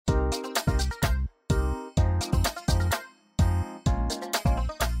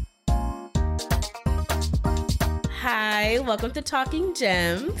Hi, welcome to Talking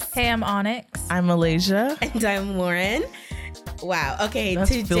Gems. Hey, I'm Onyx. I'm Malaysia. And I'm Lauren. Wow. Okay, That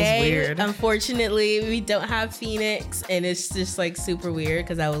feels today, weird. unfortunately, we don't have Phoenix, and it's just like super weird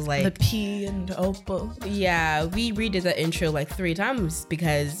because I was like, The P and Opal. yeah, we redid the intro like 3 times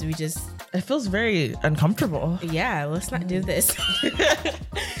because we just, It feels very uncomfortable. yeah, let's not do this.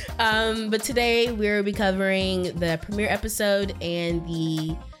 But today we'll be covering the premiere episode and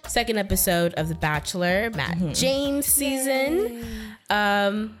the second episode of The Bachelor, Matt James season.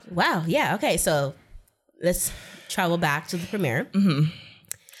 Wow. Yeah. Okay. So let's travel back to the premiere.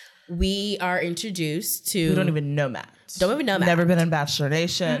 We are introduced to. We don't even know Matt. Don't even know Matt. Never been in Bachelor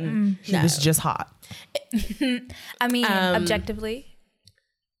Nation. He No. was just hot. I mean, objectively.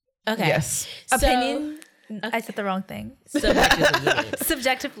 Okay. Yes. So- Opinion. I said the wrong thing. Subjectively, you mean.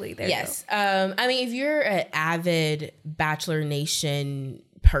 Subjectively, there Yes. I mean, if you're an avid Bachelor Nation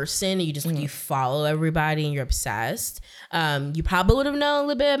person, and you just you follow everybody and you're obsessed, you probably would have known a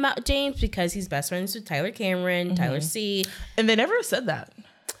little bit about James because he's best friends with Tyler Cameron, Tyler C. And they never said that.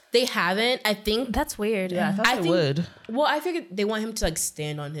 They haven't. I think. That's weird. Yeah, I thought I they think- would. Well, I figured they want him to like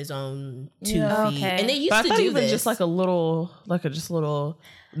stand on his own 2 Yeah. feet, Okay. and they used But I to thought do even this. just like a little.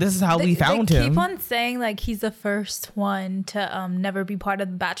 This is how we found they him. keep on saying like he's the first one to never be part of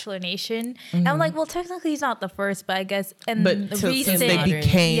the Bachelor Nation. And I'm like, well, technically he's not the first, but I guess and but the since recent, they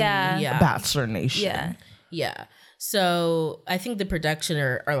became Yeah. Yeah. Bachelor Nation. yeah. Yeah. So I think the production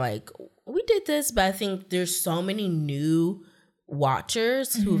are like, we did this, but I think there's so many new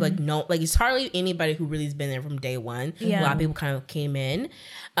watchers who like know, like it's hardly anybody who really has been there from day one. A Yeah. lot of people kind of came in.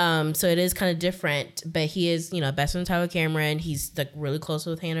 So it is kind of different, but he is, best friend with Tyler Cameron. He's like really close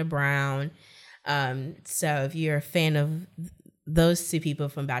with Hannah Brown. So if you're a fan of those 2 people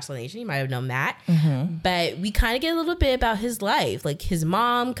from Bachelor Nation, you might have known that. But we kind of get a little bit about his life. Like his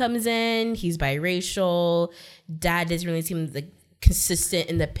mom comes in, he's biracial. Dad doesn't really seem like consistent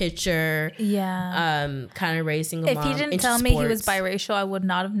in the picture. Yeah. Kind of raised single If mom. he didn't into tell me he was sports. biracial, I would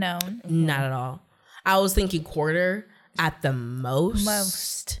not have known. Not at all. I was thinking quarter at the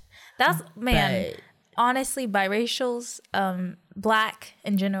most. That's man. But- Honestly, biracials, black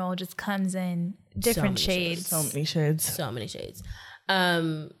in general, just comes in different many shades. So many shades. So many shades.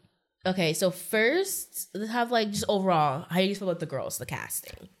 Okay, so first, let's have like just overall, how do you feel about the girls, the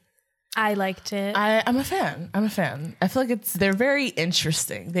casting? I liked it. I'm a fan. I feel like they're very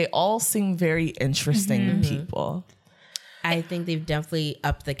interesting. They all seem very interesting people. I think they've definitely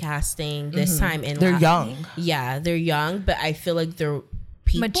upped the casting this time. And They're young. Yeah, they're young, but I feel like they're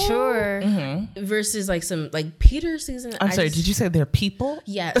people Mature. versus like some like Peter season. I'm sorry, did you say they're people?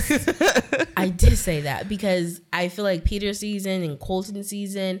 Yes, I did say that because I feel like Peter season and Colton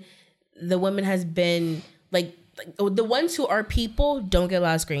season, the women has been like the ones who are people don't get a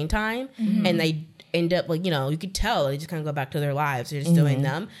lot of screen time, and they end up like you could tell they just kind of go back to their lives. They're just doing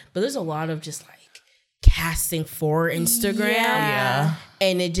them, but there's a lot of just like casting for Instagram, Yeah.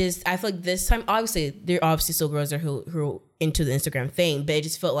 and it just I feel like this time obviously there are obviously still girls there who are into the Instagram thing, but it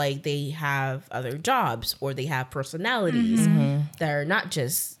just felt like they have other jobs or they have personalities that are not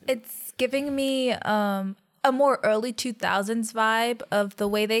just It's giving me a more early 2000s vibe of the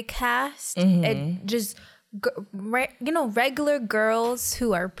way they cast. It just, regular girls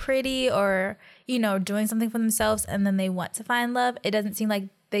who are pretty or, doing something for themselves and then they want to find love. It doesn't seem like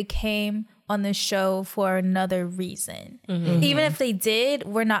they came on the show for another reason. Even if they did,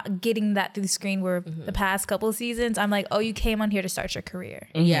 we're not getting that through the screen where the past couple of seasons, I'm like, oh, you came on here to start your career.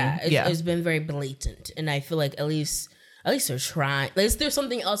 Yeah, Yeah. it's been very blatant, and I feel like at least they're trying. At least there's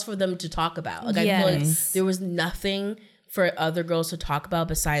something else for them to talk about. Like I feel like there was nothing for other girls to talk about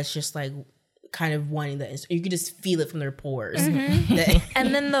besides just like kind of wanting the. You could just feel it from their pores.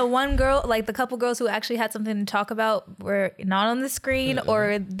 And then the one girl, like the couple girls who actually had something to talk about were not on the screen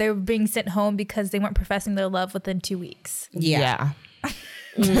or they were being sent home because they weren't professing their love within 2 weeks. Yeah.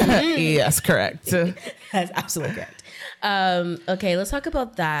 Yes, correct. That's absolutely correct. Okay, let's talk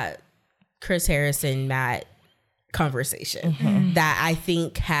about that Chris Harrison Matt conversation that I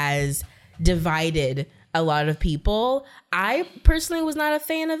think has divided a lot of people. I personally was not a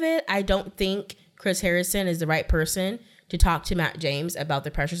fan of it. I don't think Chris Harrison is the right person to talk to Matt James about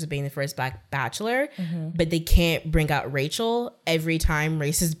the pressures of being the first Black Bachelor, but they can't bring out Rachel every time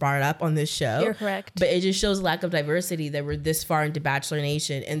race is brought up on this show. You're correct. But it just shows lack of diversity that we're this far into Bachelor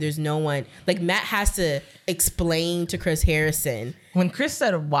Nation and there's no one, like Matt has to explain to Chris Harrison. When Chris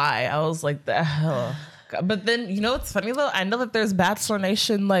said why, I was like, the hell. But then, what's funny though? I know that there's Bachelor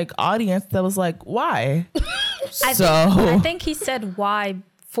Nation like audience that was like, why? I think he said why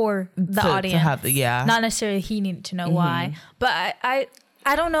for the audience. To have the, yeah. Not necessarily he needed to know why. But I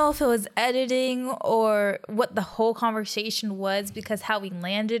I don't know if it was editing or what the whole conversation was, because how we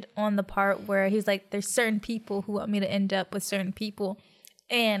landed on the part where he's like, there's certain people who want me to end up with certain people.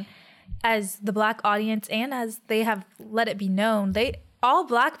 And as the Black audience, and as they have let it be known, all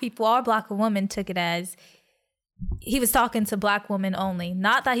Black people, all Black women took it as he was talking to Black women only.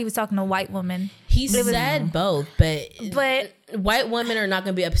 Not that he was talking to white women. He said both, but white women are not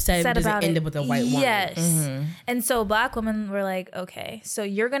going to be upset if it doesn't end up with a white woman. Yes. And so Black women were like, okay, so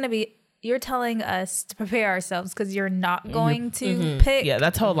you're telling us to prepare ourselves because you're not going to pick. Yeah,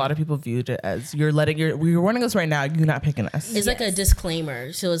 that's how a lot of people viewed it, as you're warning us right now, you're not picking us. It's like a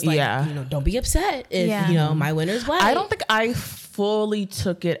disclaimer. So it's like, don't be upset if, my winner's white. I don't think I fully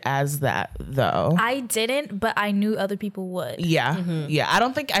took it as that, though. I didn't, but I knew other people would. Yeah. Yeah, I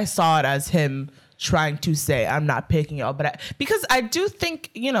don't think I saw it as him trying to say I'm not picking y'all, but because I do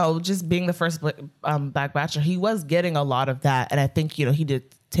think, just being the first Black Bachelor, he was getting a lot of that, and I think he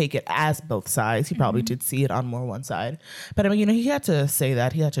did take it as both sides. He probably did see it on more one side, but I mean, he had to say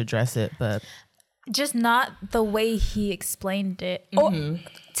that, he had to address it, but just not the way he explained it. Or,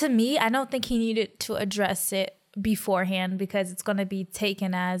 to me, I don't think he needed to address it beforehand, because it's going to be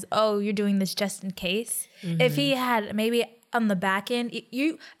taken as, oh, you're doing this just in case. If he had maybe on the back end,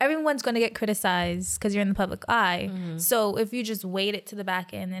 everyone's going to get criticized because you're in the public eye. So if you just wait it to the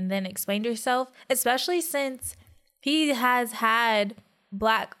back end and then explain yourself, especially since he has had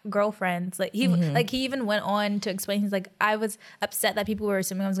Black girlfriends, he even went on to explain, he's like, I was upset that people were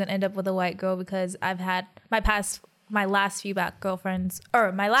assuming I was going to end up with a white girl because I've had my last few Black girlfriends,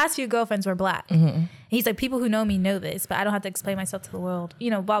 or my last few girlfriends were Black. He's like, people who know me know this, but I don't have to explain myself to the world,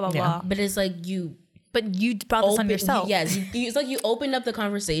 blah, blah, blah. But it's like But you brought this on yourself. Yes. It's like you opened up the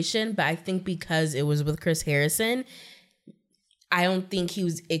conversation, but I think because it was with Chris Harrison, I don't think he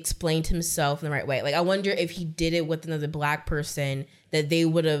was explained himself in the right way. Like, I wonder if he did it with another Black person, that they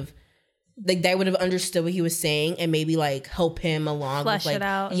would have understood what he was saying and maybe help him along. Flesh it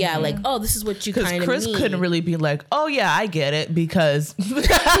out. Yeah, oh, this is what you kind of mean. Because Chris couldn't really be like, oh yeah, I get it, because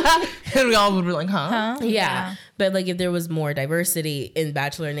and we all would be like, huh? Yeah. But if there was more diversity in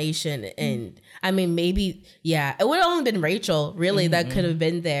Bachelor Nation, and I mean, maybe, it would have only been Rachel, really, that could have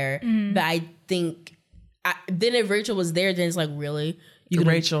been there. But I think, then if Rachel was there, then it's really?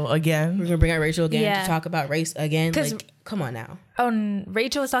 Rachel again? We're going to bring out Rachel again to talk about race again? Come on now.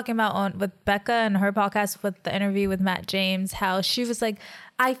 Rachel was talking about with Becca and her podcast with the interview with Matt James, how she was like,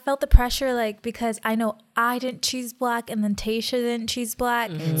 I felt the pressure, because I know I didn't choose Black and then Tayshia didn't choose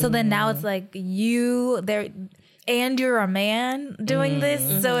Black. So then now it's you there, and you're a man doing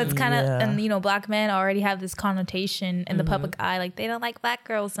this. So it's kind of, and Black men already have this connotation in the public eye. They don't like Black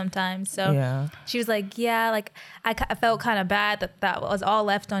girls sometimes. So she was like, I felt kind of bad that was all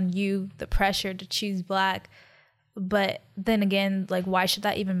left on you, the pressure to choose Black. But then again, why should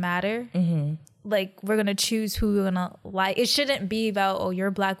that even matter? We're going to choose who we're going to like. It shouldn't be about, oh,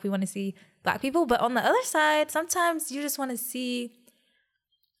 you're Black, we want to see Black people. But on the other side, sometimes you just want to see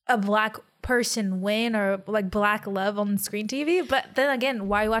a Black person win, or Black love on screen TV. But then again,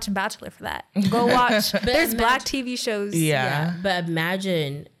 why are you watching Bachelor for that? Go watch. There's Black TV shows. Yeah. But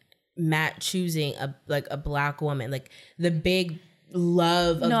imagine Matt choosing a Black woman. The big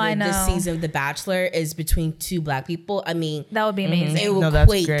love of this season of The Bachelor is between two Black people. I mean, that would be amazing. It would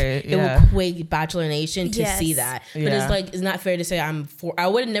quake. It would quake Bachelor Nation to see that. But it's not fair to say I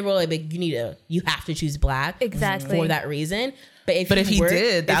would never you have to choose Black for that reason. But if he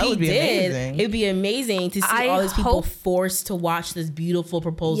did, that would be amazing. It'd be amazing to see all these people forced to watch this beautiful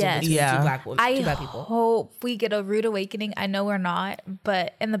proposal between two Black people. I hope we get a rude awakening. I know we're not,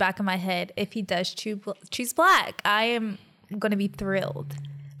 but in the back of my head, if he does choose Black, I am going to be thrilled.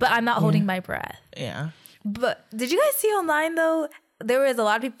 But I'm not holding my breath. Yeah. But did you guys see online, though? There was a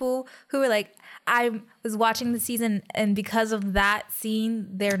lot of people who were like, I was watching the season, and because of that scene,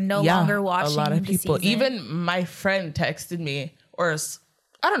 they're no longer watching. A lot of people, even my friend texted me, or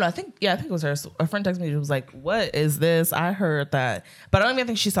I don't know. I think it was her. A friend texted me. She was like, "What is this? I heard that," but I don't even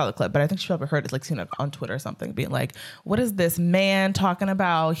think she saw the clip. But I think she probably heard it, seen it on Twitter or something, being like, "What is this man talking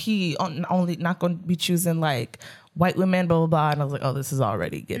about? He only not going to be choosing white women, blah blah blah." And I was like, "Oh, this is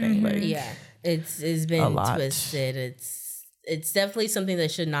already getting it's been twisted. It's definitely something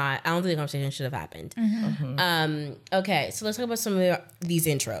that should not. I don't think the conversation should have happened. Okay, so let's talk about some of these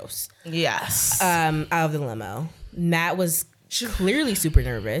intros. Yes. Out of the limo, Matt was clearly super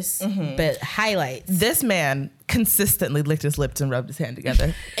nervous, but highlights. This man consistently licked his lips and rubbed his hand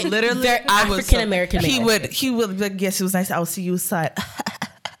together. Literally, African American. He would like, yes, it was nice. I'll see you side.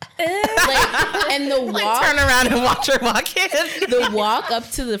 And the walk, turn around and watch her walk in. The walk up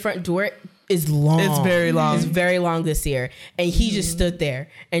to the front door. is long. It's very long. It's very long this year. And he just stood there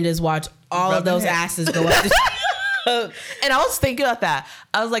and just watched all of those asses go up the And I was thinking about that.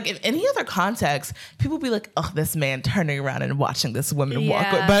 I was like, in any other context, people would be like, oh, this man turning around and watching this woman walk.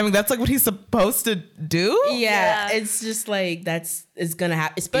 Yeah. But I mean, that's like what he's supposed to do. Yeah, it's just like it's gonna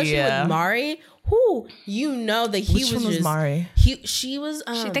happen, especially Yeah. with Mari, who you know that he Which was one was just Mari? She was.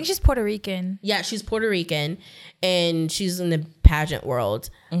 I think she's Puerto Rican. Yeah, she's Puerto Rican, and she's in the pageant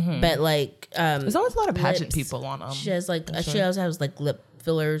world. But like, There's always a lot of pageant lips. people on. She has like she also has like lip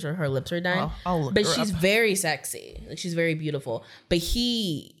fillers, or her lips are done. I'll look but her she's up. very sexy. Like she's very beautiful. But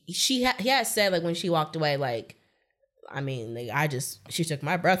he had said like when she walked away, like, I mean, like she took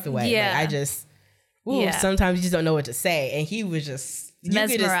my breath away. Yeah. Like, I just. Ooh, Yeah. sometimes you just don't know what to say, and he was just you could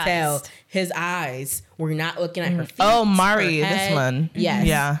just Mesmerized. tell his eyes were not looking at her feet. Oh, Mari, her this head. one. Yes,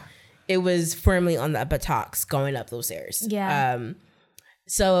 Yeah. it was firmly on the buttocks going up those stairs. Yeah.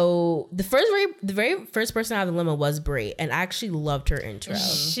 So the very first person out of the limo was Brie, and I actually loved her intro.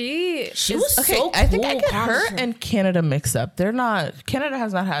 She was Okay, so cool. I think I get her confident. and Canada mixed up. They're not. Canada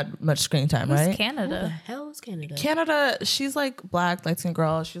has not had much screen time, Who's right? Who the Canada. hell is Canada? Canada, she's like black, light skin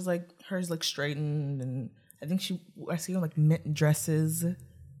girl. She's like hers like straightened, and I think I see her like mint dresses.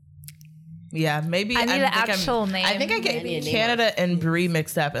 Yeah, maybe I need an think actual name. I think I get Maybe a name Canada and Brie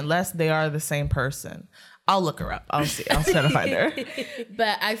mixed up, unless they are the same person. I'll look her up. I'll see. I'll try to find her.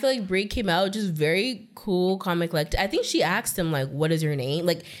 But I feel like Brie came out just very cool, calm, and collected. I think she asked him like, "What is your name?"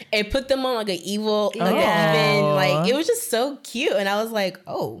 Like, it put them on like an evil, like even, like it was just so cute, and I was like,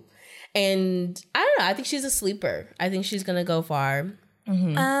 "Oh." And I don't know. I think she's a sleeper. I think she's gonna go far.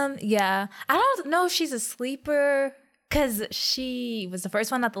 Yeah. I don't know if she's a sleeper because she was the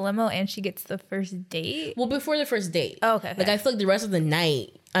first one at the limo and she gets the first date. Well, before the first date. Oh, okay. Like I feel like the rest of the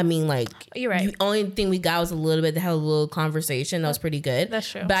night. I mean, like You're right. The only thing we got was a little bit. They had a little conversation. That was pretty good. That's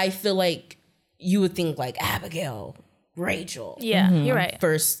true. But I feel like you would think like Abigail, Rachel. Yeah, you're right.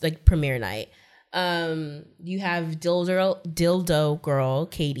 First like premiere night. You have dildo girl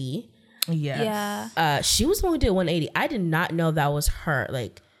Katie. Yes. Yeah. She was the one who did 180. I did not know that was her.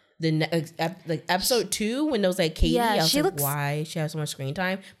 Like like episode 2 when there was like Katie. Yeah, I was she like, looks- why she has so much screen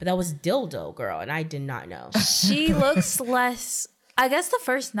time? But that was dildo girl, and I did not know. She looks less. I guess the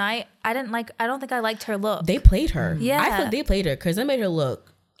first night I don't think I liked her look. They played her. Yeah. I thought they played her because they made her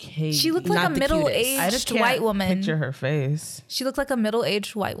look. She looked like Not a the cutest. I just middle-aged can't white woman. picture her face. She looked like a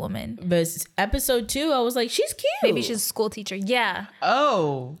middle-aged white woman. But episode 2, I was like, she's cute. Maybe she's a school teacher. Yeah.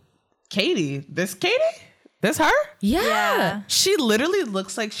 Oh, Katie. This Katie? This her? yeah. She literally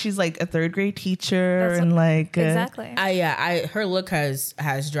looks like she's like a third grade teacher That's and like Exactly. Her look has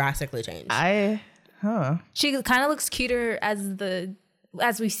drastically changed. She kind of looks cuter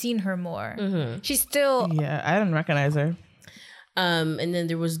as we've seen her more. She's still Yeah, I didn't recognize her. And then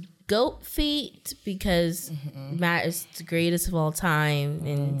there was Goat Feet because Matt is the greatest of all time,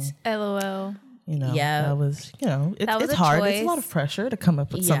 and LOL. You know, Yeah. that was, you know, That was it's a hard. It's a lot choice. of pressure to come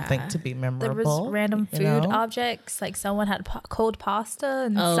up with Yeah. something to be There memorable. was random you food know? objects, like someone had cold pasta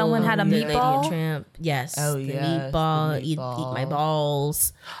and someone had a the Lady and meatball. Tramp. Yes. Oh, the yes, the meatball. Eat meatball. my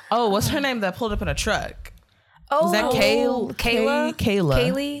balls. Oh, what's her name that pulled up in a truck? Oh, Was that Kayla? Kayla?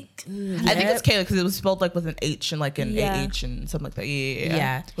 Kaylee? I think it's Kayla because it was spelled like with an H and like an Yeah. AH and something like that.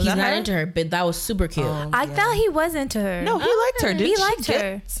 Yeah. Was He's that not her? into her, but that was super cute. I thought he was into her. No, he liked her. Did He she liked get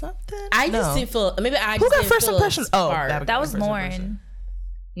her. something? I just No. didn't feel. Maybe I Who just got didn't first feel a impression? Oh, spark. Abigail. That was First Lauren. impression.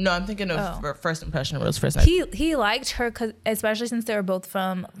 No, I'm thinking of first impression of Rose first night. He liked her, especially since they were both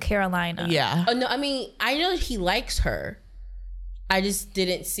from Carolina. Yeah. Oh no, I mean I know he likes her. I just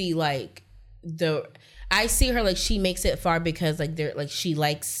didn't see like I see her like she makes it far because like they're like she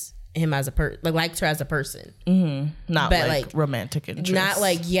likes him as a likes her as a person. Not but, like, like, romantic interest. Not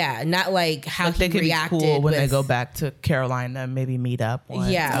like how like he they could reacted be cool when they with- go back to Carolina, maybe meet up.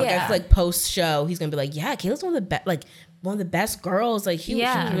 Once. Yeah, like, Yeah. I feel like post show he's gonna be like, yeah, Kayla's one of the best girls. Like she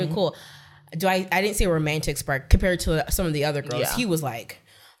was really cool. I didn't see a romantic spark compared to some of the other girls. Yeah. He was like,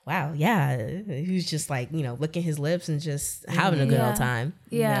 wow, yeah. He was just like, licking his lips and just having a good old time.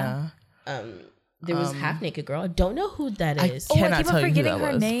 Yeah. There was half naked girl. I don't know who that is. Oh, I Cannot keep tell on you who forgetting that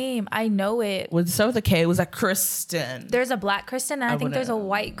her was. name. I know it. Would it start with a K? Was that Kristen? There's a black Kristen, and I think there's a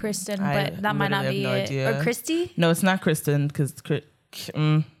white Kristen, but that might not be literally have no it. idea. Or Christy? No, it's not Kristen because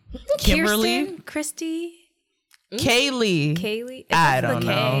Kimberly, Kirsten? Christy? Kaylee. Kaylee? It I starts with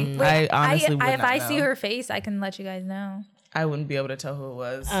don't a K. know. I honestly would if not I know. see her face, I can let you guys know. I wouldn't be able to tell who it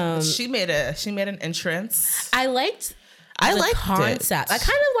was. She made an entrance. I liked I the liked concept. it. I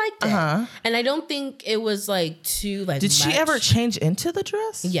kind of liked it, and I don't think it was like too like. Did she much. ever change into the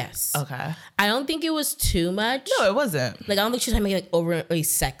dress? Yes. Okay. I don't think it was too much. No, it wasn't. Like I don't think she was trying to make it like overly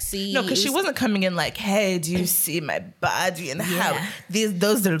sexy. No, because she wasn't coming in like, "Hey, do you see my body and how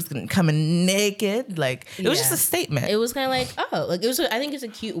those are just gonna come in naked?" Like it was just a statement. It was kind of like, oh, like it was. I think it's a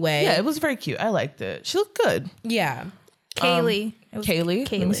cute way. Yeah, it was very cute. I liked it. She looked good. Yeah. Kaylee. It was Kaylee.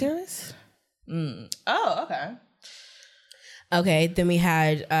 Let me Kaylee. see this. Oh, okay. Okay. Then we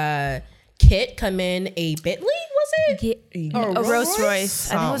had Kit come in a Bentley. Was it? Yeah, Or a Rolls Rolls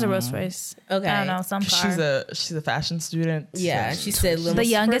Royce. I think it was a Rolls Royce. Okay. I don't know, some car. She's a fashion student. Yeah, So she said limos The are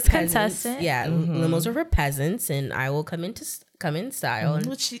youngest for peasants. contestant. Yeah, limos are for peasants, and I will come in style. And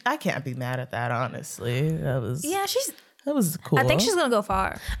Which I can't be mad at that. Honestly, that was That was cool. I think she's gonna go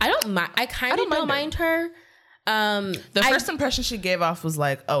far. I don't mind. I kind of don't mind her. The first impression she gave off was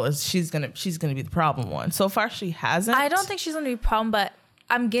like, "Oh, she's gonna be the problem one." So far, she hasn't. I don't think she's gonna be a problem, but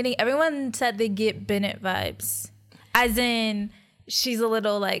I'm getting. Everyone said they get Bennett vibes, as in she's a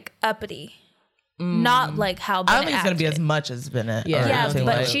little like uppity. Not like how Bennett I don't think it's gonna be acted. as much as Bennett. Yeah. or Yeah, anything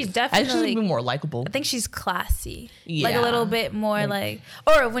but like- she's I think she's definitely- gonna be more likable. I think she's classy, like a Yeah. little bit more like.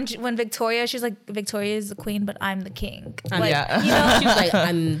 Or when Victoria, she's like, Victoria is the queen, but I'm the king. Like, Yeah. you know, she was like,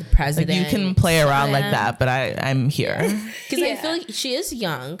 I'm the president. You can play around like Yeah. that, but I'm here. Because I feel like she is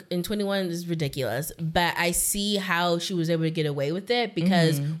young, and 21 is ridiculous. But I see how she was able to get away with it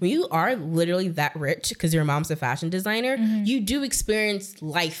because when you are literally that rich, because your mom's a fashion designer, you do experience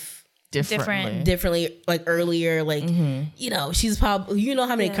life differently, like earlier, like you know, she's probably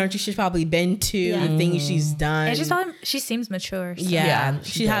how many countries she's probably been to, the things she's done. and she seemes mature. So. Yeah,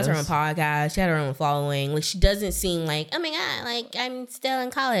 she she has her own does. podcast. She had her own following. Like she doesn't seem like, oh my god, like I'm still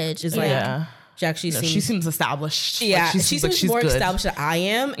in college. It's like Yeah. she actually seems. She seems established. yeah, Like, she like seems she's more good. established than I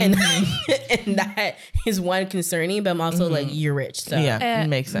am, and and that is one concerning. But I'm also like, you're rich, so Yeah, And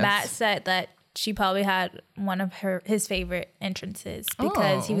makes sense. Matt said that she probably had one of his favorite entrances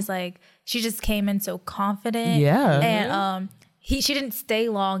because he was like, she just came in so confident. Yeah. And she didn't stay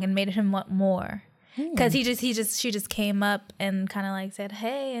long and made him want more. Because she just came up and kind of like said,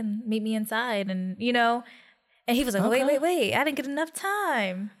 hey, and meet me inside, and and he was like, wait, I didn't get enough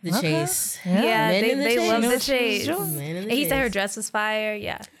time. the chase. Yeah, Men in the they chase. love You know the what she was chase. doing? Men in the And he said her chase. dress was fire.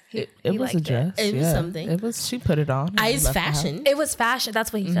 Yeah. It he was a liked it. dress. It was something. It was. She put it on. and It's left the house. fashion. It was fashion.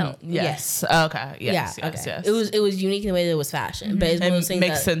 That's what he felt. Yes. Okay. Yes. yeah, Yes. okay. Yes. It was unique in the way that it was fashion, but it's one of those It things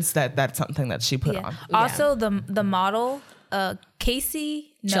makes that, sense that that's something that she put Yeah. on. Also, the model,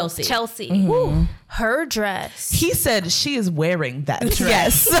 Casey, Chelsea. Woo. Her dress. He said she is wearing that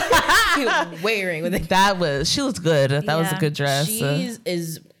dress. Wearing with it. She looked good. That was a Yeah. good dress. She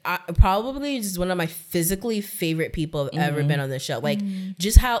is probably just one of my physically favorite people I've ever been on the show. Like,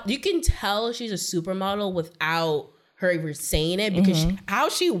 just how you can tell she's a supermodel without her even saying it because how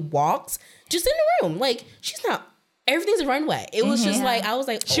she walks just in the room. Like, she's not, everything's a runway. It was just like, I was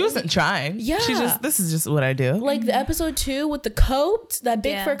like, She wasn't trying. Yeah. She just, this is just what I do. like the episode 2 with the coat, that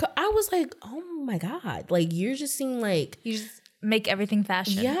big Yeah. fur coat. I was like, oh my God. Like, you're just seeing like, You just make everything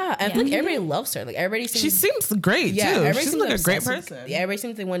fashion. yeah. And I feel like everybody loves her. Like, everybody seems She seems great yeah, too. everybody She's seems like a great obsessed person. with- yeah, everybody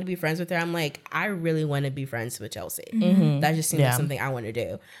seems they want to be friends with her. I'm like, I really want to be friends with Chelsea. That just seems like Yeah. something I want to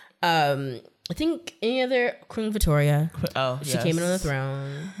do. I think any other Queen Victoria. Oh, She came in on the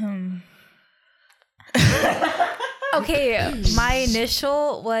throne. Okay, my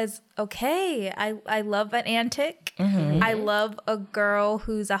initial was okay. I love an antic. I love a girl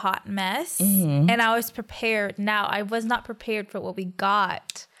who's a hot mess. And I was prepared. Now, I was not prepared for what we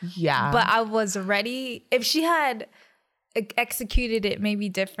got. Yeah. But I was ready. If she had executed it maybe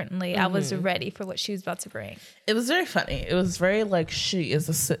differently, I was ready for what she was about to bring. It was very funny. It was very like she is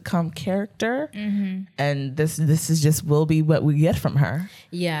a sitcom character, and this is just will be what we get from her.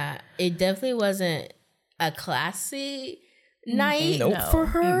 Yeah, it definitely wasn't a classy night Nope. for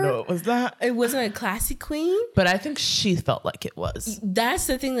her. No, it was not. It wasn't a classy queen. But I think she felt like it was. That's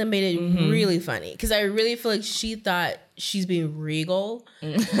the thing that made it really funny because I really feel like she thought she's being regal,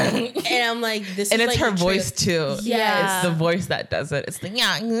 and I'm like, this. And is it's like her the voice too. Yeah. It's the voice that does it. It's the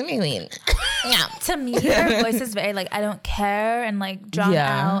yeah. To me, her voice is very like, I don't care, and like drawn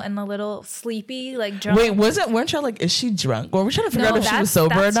Yeah. out and a little sleepy, like drunk. Wait, weren't y'all like, is she drunk? Or were we trying to figure out if she was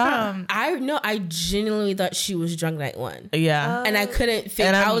sober or that's not? from- I genuinely thought she was drunk night one. Yeah. And I couldn't figure.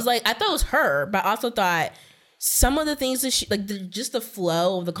 And I was like, I thought it was her, but I also thought some of the things that she like, just the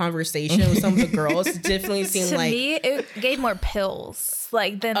flow of the conversation with some of the girls definitely seemed to like. me, it gave more pills.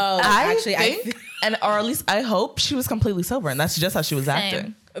 Like than I actually, think, or at least I hope she was completely sober, and that's just how she was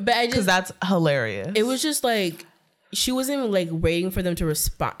acting. but I Because just, that's hilarious. it was just like she wasn't like waiting for them to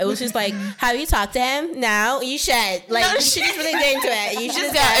respond. It was just like, have you talked to him? No, you should. Like, you should just really get into it. You should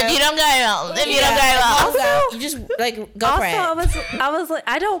just go. If you don't go, You just like go for it. I was like,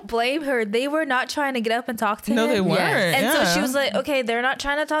 I don't blame her. They were not trying to get up and talk to him. No, they weren't. And so she was like, okay, they're not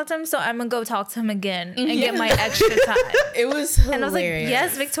trying to talk to him, so I'm gonna go talk to him again and get my extra time. It was hilarious. And I was like,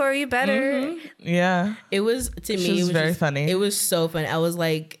 yes, Victoria, you better. Yeah. It was, to me, She was it was very just, funny. It was so funny. I was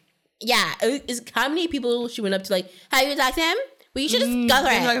like, yeah. How many people she went up to, like, have you talked to him? Well, you should just go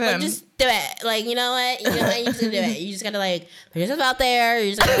for it. Like, just do it. Like, you know what? You just gotta do it. You just gotta, like, put yourself out there.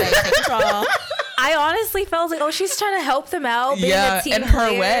 You just gotta, like, take control. I honestly felt like, oh, she's trying to help them out. Being a team in her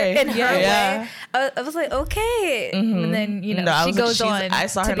player, way. In her way. I was like, okay. And then, you know, she goes on. I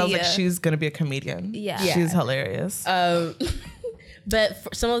saw her and I was like, a- she's going to be a comedian. Yeah. She's hilarious. But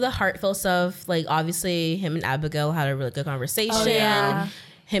for some of the heartfelt stuff, like, obviously, him and Abigail had a really good conversation. Oh, yeah.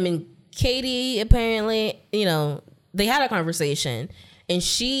 Him and Katie, apparently, you know, they had a conversation. And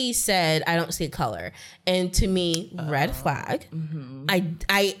she said, I don't see color. And to me, red flag.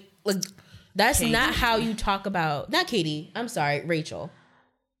 I like, that's Katie? not how you talk about, not Katie, I'm sorry, Rachel.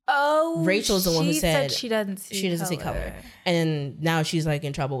 Oh, Rachel's the one who said she doesn't see color. And now she's like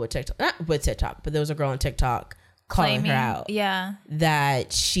in trouble with TikTok. Not with TikTok, but there was a girl on TikTok calling her out. Yeah.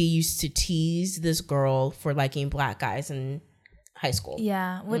 That she used to tease this girl for liking black guys in high school.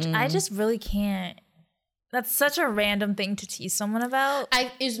 Yeah, which I just really can't. That's such a random thing to tease someone about.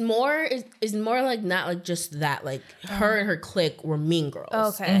 Is more like not like just that, like her and her clique were mean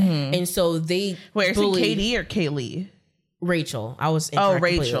girls. Okay. And so they Wait, is it bullied Katie or Kaylee? Rachel. I was Oh,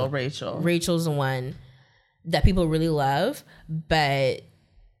 incorrect completely. Rachel. Rachel's the one that people really love, but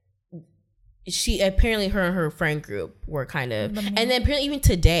she apparently her and her friend group were kind of, and then apparently even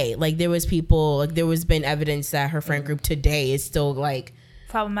today, like there was people, like there was been evidence that her friend group today is still like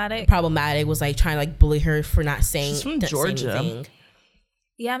problematic, was like trying to like bully her for not saying. She's from not saying Georgia. anything.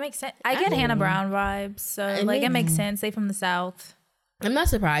 Yeah, it makes sense. I get Hannah Brown vibes, so like it makes sense. They from the South. I'm not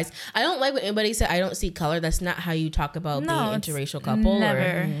surprised. I don't like when anybody said I don't see color. That's not how you talk about being an interracial couple. Never.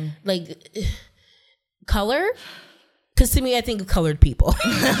 Or like color. Because to me, I think of colored people.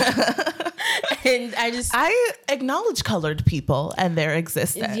 And I acknowledge colored people and their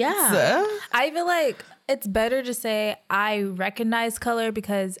existence. Yeah. I feel like it's better to say I recognize color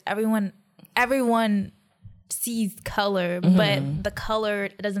because everyone sees color, but the color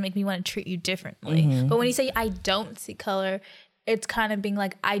doesn't make me want to treat you differently. But when you say I don't see color, it's kind of being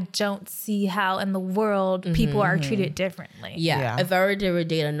like, I don't see how in the world people are treated differently. Yeah. If I were to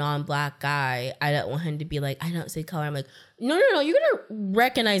date a non-black guy, I don't want him to be like, I don't see color. I'm like, no, you're gonna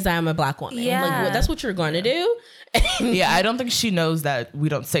recognize that I'm a black woman. Yeah. Like, that's what you're gonna do. Yeah, I don't think she knows that we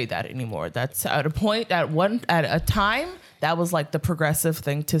don't say that anymore. That's at a point at a time that was like the progressive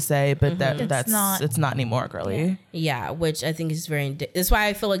thing to say, but it's not anymore, girly. Yeah, which I think is that's why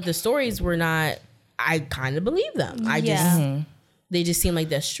I feel like the stories were not. I kind of believe them. They just seem like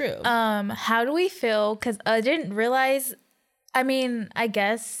that's true. How do we feel? Because I didn't realize. I mean, I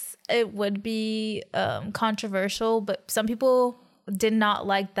guess it would be controversial, but some people did not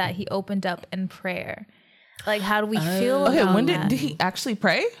like that he opened up in prayer. Like, how do we feel? Okay, about when that? did he actually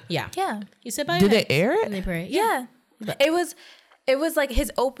pray? Yeah. He said, did they air it? And they pray. Yeah. It was like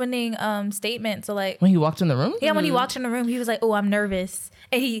his opening statement. So like When he walked in the room? when he walked in the room, he was like, "Oh, I'm nervous,"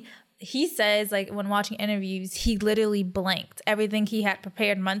 and he says, like, when watching interviews, he literally blanked everything he had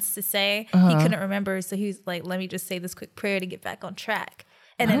prepared months to say. He couldn't remember, so he was like, "Let me just say this quick prayer to get back on track,"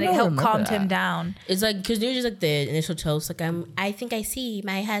 and then it helped calm him down. It's like, because you're just like the initial toast, like I think I see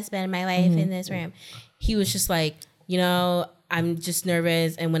my husband and my wife in this room. He was just like, I'm just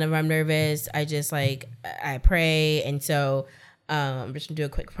nervous, and whenever I'm nervous, I just like I pray, and so I'm just gonna do a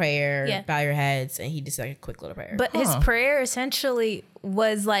quick prayer, bow your heads, and he just like a quick little prayer. But his prayer essentially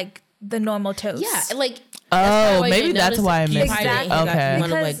was like the normal toast. Yeah, like maybe that's why I missed it. Exactly. Okay.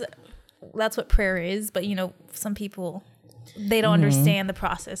 Because that's what prayer is, but some people they don't understand the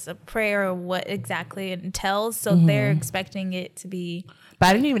process of prayer or what exactly it entails, so they're expecting it to be. But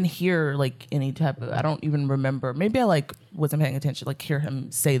I didn't even hear like any type of. I don't even remember. Maybe I like wasn't paying attention. Like hear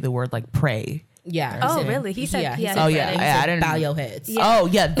him say the word like pray. Yeah. Oh, really? He said. Yeah. Yeah. Oh yeah. I didn't bow your heads. Yeah. Oh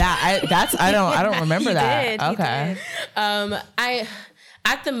yeah. I don't remember that. He Okay. did. I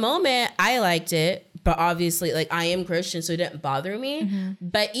at the moment I liked it, but obviously like I am Christian, so it didn't bother me.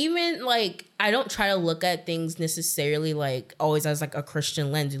 But even like I don't try to look at things necessarily like always as like a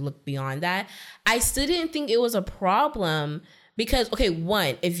Christian lens. You look beyond that. I still didn't think it was a problem because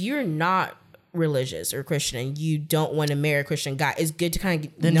one, if you're not religious or Christian and you don't want to marry a Christian guy, it's good to kind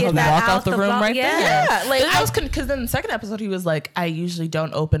of Then know walk that. out the room right there. Yeah, like I was because in the second episode he was like, I usually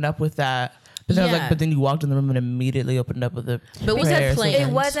don't open up with that. But then I was Yeah. like, but then you walked in the room and immediately opened up with the But was that prayer planned? sequence.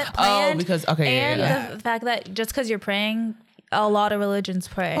 It wasn't planned. Oh, because okay, and yeah. the fact that just because you're praying, a lot of religions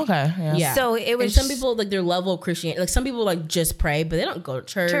pray. Okay, yeah. Yeah. So it was and some people like their level of Christianity. Like some people like just pray, but they don't go to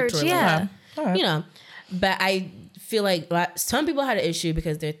church. Church, or, like, yeah. All right. You know, but I feel like some people had an issue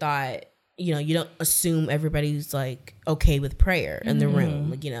because they thought, you know, you don't assume everybody's like okay with prayer in the room.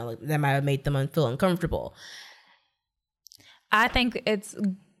 Like, you know, like, that might have made them feel uncomfortable. I think it's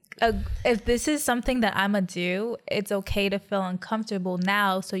if this is something that I'm gonna do, it's okay to feel uncomfortable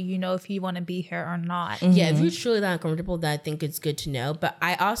now, so you know if you want to be here or not. Yeah, if you're truly that uncomfortable, then I think it's good to know. But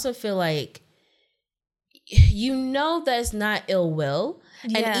I also feel like you know that's not ill will.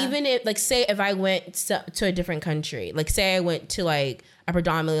 Yeah. And even if, like, say if I went to a different country, like say I went to like a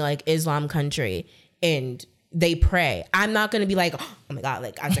predominantly like Islam country and they pray, I'm not gonna be like, oh my God,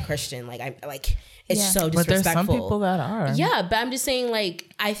 like as a Christian, like I'm like it's Yeah. so But there's disrespectful. some people that are. Yeah, but I'm just saying,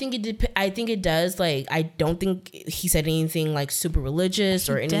 like, I think it does. Like, I don't think he said anything like super religious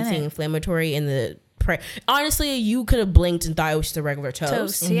or anything didn't. inflammatory in the prayer. Honestly, you could have blinked and thought it was just a regular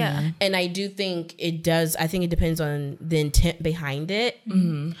toast. Yeah. And I do think it does. I think it depends on the intent behind it.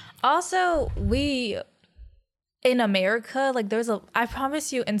 Also, we in America, like I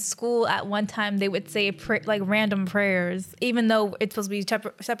promise you, in school at one time they would say like random prayers, even though it's supposed to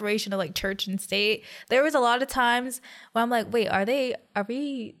be separation of like church and state. There was a lot of times where I'm like, wait, are they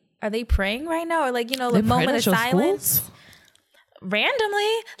praying right now, or like, you know, They like prayed moment at of your silence schools?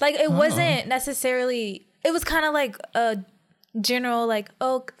 randomly. Like it wasn't necessarily. It was kind of like a general, like,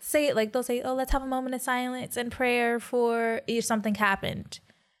 oh, say it, like they'll say, oh, let's have a moment of silence and prayer for if something happened,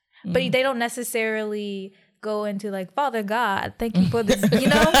 but they don't necessarily go into like, Father God, thank you for this, you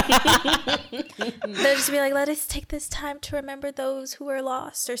know. They'll just be like, let us take this time to remember those who are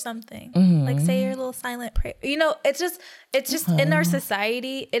lost or something. Like say your little silent prayer, you know. It's just in our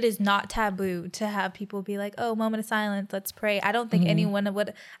society, it is not taboo to have people be like, oh, moment of silence, let's pray. I don't think anyone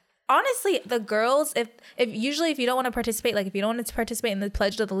would. Honestly, the girls, if usually if you don't want to participate, like if you don't want to participate in the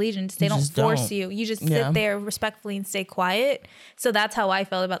Pledge of Allegiance, they don't just force don't. you. You just Yeah. sit there respectfully and stay quiet. So that's how I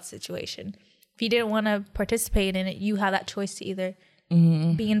felt about the situation. If you didn't want to participate in it, you have that choice to either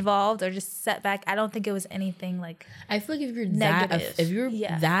be involved or just sit back. I don't think it was anything like I feel like if you're Negative.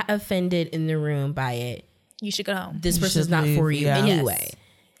 Yeah. that offended in the room by it, you should go home. this You person's should not for leave, you yeah. anyway.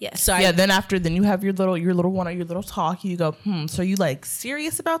 Yes. So Yeah, then you have your little talk. You go, so you like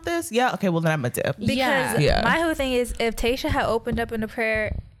serious about this? Yeah, okay, well then I'm a dip. Because Yeah. my whole thing is, if Tayshia had opened up in a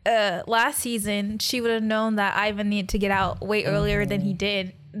prayer last season, she would have known that Ivan needed to get out way earlier than he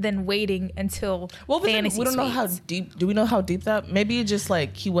did, than waiting until Well, but then fantasy we don't know how suites. deep. Do we know how deep that? Maybe it just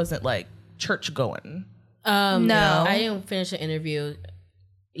like he wasn't like church going. No. I didn't finish the interview.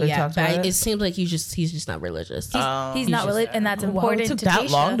 They Yeah, talked but about it? it seems like he's just not religious. He's not religious, and that's Why important it took to that Tayshia.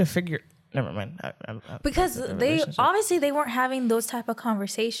 long to figure? Never mind. Because the they relationship. obviously they weren't having those type of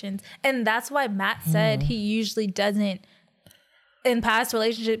conversations, and that's why Matt said he usually doesn't. In past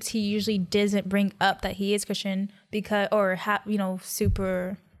relationships, he usually doesn't bring up that he is Christian because, or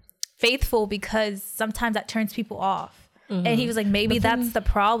super faithful, because sometimes that turns people off. And he was like, maybe that's the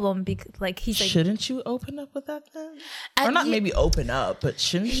problem, because like he's like, Shouldn't you open up with that then? Or not maybe open up, but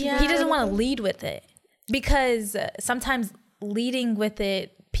shouldn't you? he doesn't want to lead with it, because sometimes leading with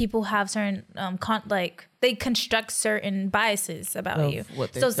it, people have certain they construct certain biases about Of you.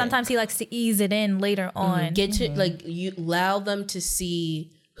 what they So think. sometimes he likes to ease it in later on. Get to like you allow them to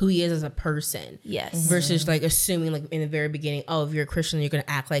see who he is as a person. Yes. Versus like assuming like in the very beginning, oh, if you're a Christian, you're gonna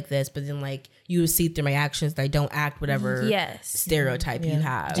act like this, but then like you see through my actions that I don't act whatever Yes. stereotype you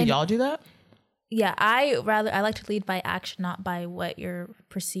have. Do y'all do that? Yeah, I like to lead by action, not by what your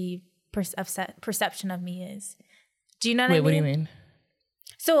perception of me is. Do you know what I mean? Wait, what do you mean?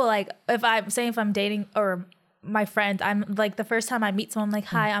 So like if I'm dating or my friends, I'm like, the first time I meet someone, I'm like,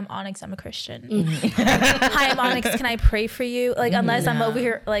 hi, I'm Onyx, I'm a Christian. Hi, I'm Onyx, can I pray for you? Like, unless I'm over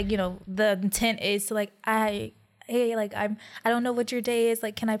here, like, the intent is to like, I don't know what your day is,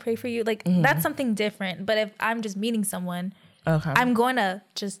 like, can I pray for you? Like, that's something different. But if I'm just meeting someone, Okay. I'm going to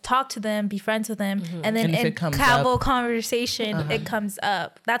just talk to them, be friends with them, and then And if in it comes casual up- conversation, it comes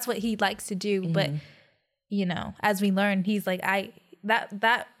up. That's what he likes to do. But as we learn, he's like,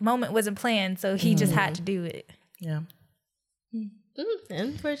 that moment wasn't planned, so he just had to do it. Yeah.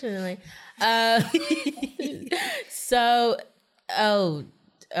 Unfortunately.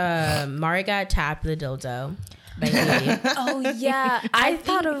 Mari got tapped with a dildo. by Katie. Oh yeah, I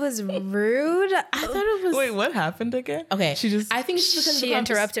thought it was rude. I thought it was. Wait, what happened again? Okay, She just. I think it's because She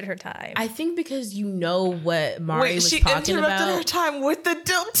interrupted her time. I think because you know what Mari Wait, was she talking interrupted about. her time with the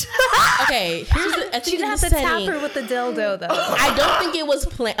dildo. Okay, here's the. I think She didn't in have the to tap setting, her with the dildo though. I don't think it was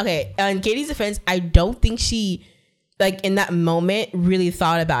planned. Okay, in Katie's defense, I don't think she, like in that moment, really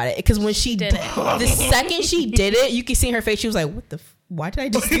thought about it. Because when she didn't. the second she did it, you could see in her face. She was like, "What the? Why did I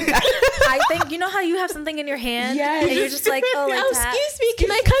just do that?" I think you know how you have something in your hand, Yes. and you're just like, oh, like that. Excuse me,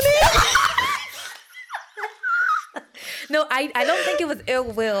 can I come in? No, I don't think it was ill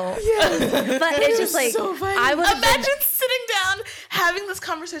will. But it's just like so funny. I would Imagine sitting down, having this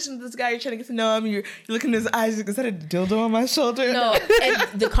conversation with this guy. You're trying to get to know him. You're looking in his eyes. Like, is that a dildo on my shoulder? No,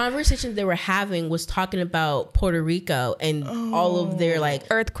 and the conversation they were having was talking about Puerto Rico and all of their like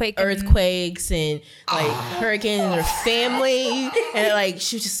earthquakes and like hurricanes and their family, and like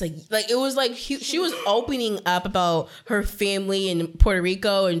she was just like it was like she was opening up about her family in Puerto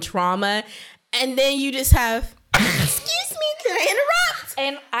Rico and trauma, and then you just have, excuse me, can I interrupt?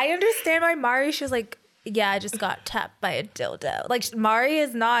 And I understand why Mari, she was like, yeah, I just got tapped by a dildo. Like Mari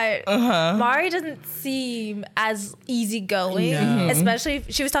is not, Mari doesn't seem as easygoing, especially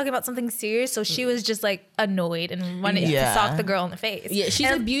if she was talking about something serious. So she was just like annoyed and wanted to sock the girl in the face. Yeah, she's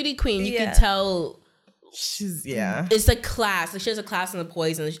a beauty queen. You can Yeah. tell. She's It's a class. Like she has a class in the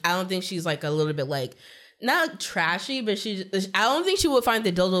poison. I don't think she's like a little bit like not trashy, but I don't think she would find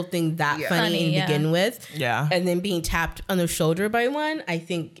the dildo thing that funny to begin with. Yeah. And then being tapped on the shoulder by one, I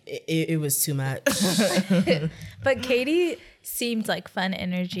think it was too much. But Katie seemed like fun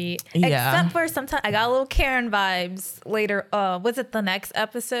energy. Yeah. Except for sometimes I got a little Karen vibes later. Was it the next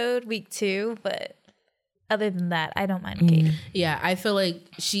episode, week 2? But other than that, I don't mind Katie. Yeah, I feel like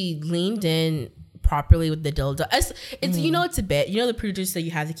she leaned in properly with the dildo. It's you know, it's a bit. You know, the producers say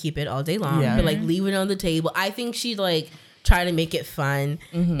you have to keep it all day long, but like leave it on the table. I think she like tried to make it fun,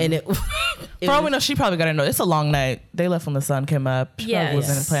 and it. For all we know, she probably got to know. It's a long night. They left when the sun came up. She probably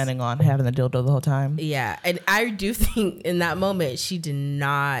wasn't planning on having the dildo the whole time. Yeah, and I do think in that moment she did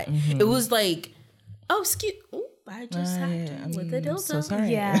not. It was like, oh, excuse. Ooh, I just had to with the dildo. So sorry.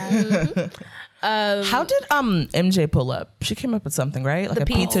 Yeah. How did MJ pull up? She came up with something, right? Like The a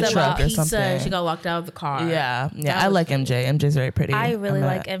pizza pizza truck or Pizza. something. She got locked out of the car. Yeah. That I was like MJ. MJ's very pretty. I really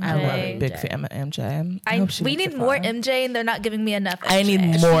like MJ. I'm a big fan of MJ. I hope she We makes need it more far. MJ, and they're not giving me enough. MJ. I need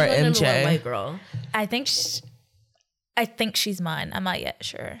She's more the number one MJ. white girl. I think she's mine. I'm not yet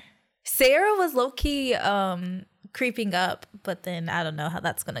sure. Sarah was low key creeping up, but then I don't know how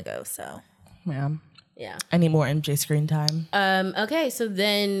that's gonna go. So Yeah. Yeah. I need more MJ screen time. Okay, so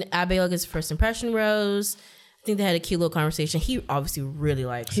then Abigail gets first impression rose. I think they had a cute little conversation. He obviously really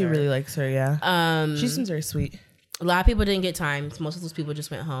likes He her. really likes her, yeah. She seems very sweet. A lot of people didn't get time. Most of those people just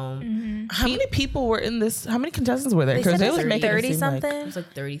went home. How many people were in this? How many contestants were there? they said they it was was making it 30 seem something. It was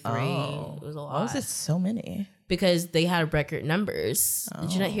like 33. It was a lot. Why was it so many? Because they had record numbers.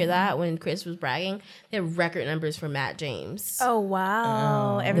 Did you not hear that when Chris was bragging? They had record numbers for Matt James. Oh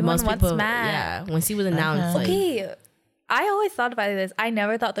wow! The Everyone most wants people- Matt. Yeah, once he was announced, like, Okay, I always thought about this. I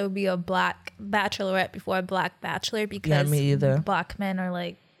never thought there would be a black bachelorette before a black bachelor because me either. black men are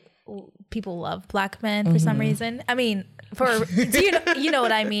like people love black men for some reason. I mean, you know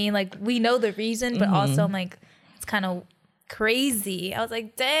what I mean? Like we know the reason, but also I'm like it's kind of crazy. I was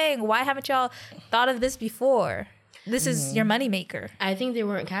like, dang, why haven't y'all thought of this before? This is your moneymaker. I think they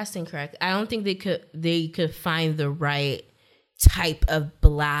weren't casting correct. I don't think they could find the right type of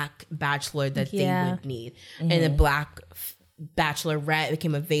black bachelor that they would need, and the black bachelorette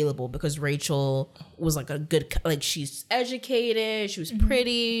became available because Rachel was like a good, like she's educated, she was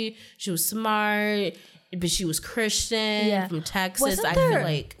pretty, she was smart, but she was Christian from Texas. Wasn't I there, feel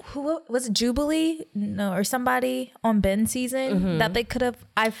like who was it, Jubilee? No, or somebody on Ben's season that they could have.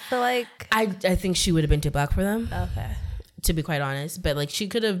 I feel like I think she would have been too black for them. okay. To be quite honest, but like she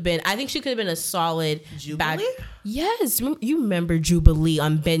could have been. I think she could have been a solid Jubilee? Yes, you remember Jubilee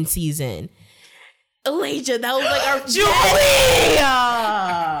on Ben season. Elijah, that was like our Jubilee!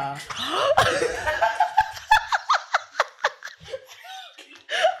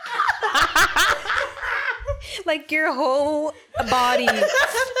 Like your whole body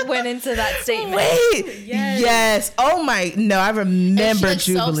went into that statement. Wait, yes. Oh my, no, I remember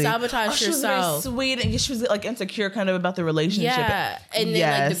Jubilee. Self-sabotaged She was very herself. sweet, and she was like insecure, kind of about the relationship. Yeah, and then like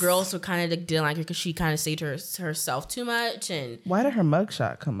Yes. the girls were kind of like, didn't like her because she kind of stayed to herself too much. And Why did her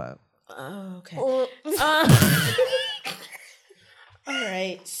mugshot come up? okay, all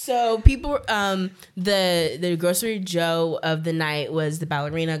right. So people, the grocery Joe of the night was the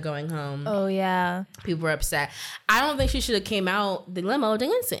ballerina going home. Oh yeah. People were upset. I don't think she should have came out the limo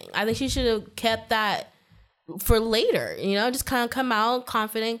dancing. I think she should have kept that for later, you know, just kind of come out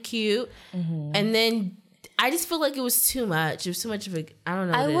confident, cute. And then I just feel like it was too much. It was too much of a, I don't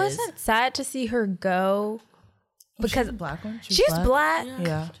know. I wasn't sad to see her go because a black one. she's black.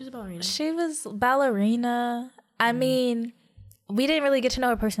 Yeah. She's a ballerina. She was ballerina. I mean, we didn't really get to know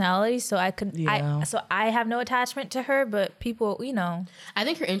her personality, so I have no attachment to her, but people, you know. I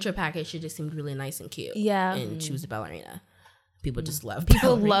think her intro package, she just seemed really nice and cute. Yeah. And she was a ballerina. People just love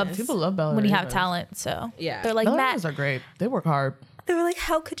People ballerinas. love ballerinas. when you have talent, so. Yeah. They're like, Ballerinas Matt, are great. They work hard. they were like,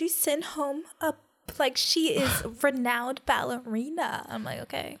 how could you send home like she is renowned ballerina? I'm like,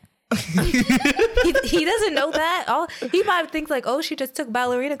 okay. he doesn't know that. He might think like, oh, she just took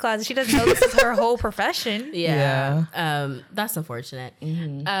ballerina classes. She doesn't know this is her whole profession. Yeah. That's unfortunate.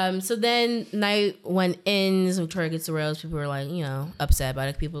 So then night one ends, Victoria gets the rose. People were like, you know, upset about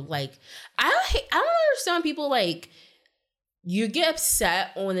it. People like, I don't understand when people like, you get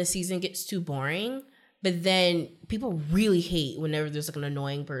upset when the season gets too boring, but then people really hate whenever there's like an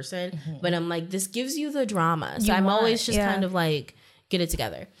annoying person. But I'm like, this gives you the drama. So I'm always just kind of like, get it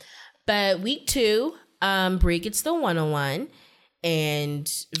together. But week 2, Brie gets the 101,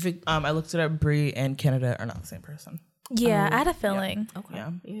 and I looked it up. Brie and Canada are not the same person. Yeah, I had a feeling. Okay.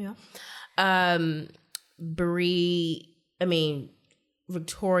 Brie,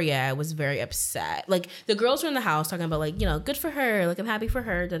 Victoria was very upset. Like, the girls were in the house talking about, like, you know, good for her. Like, I'm happy for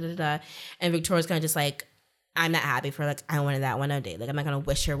her. Da da da. And Victoria's kind of just like, I'm not happy for, like, I wanted that 101 day. Like, I'm not going to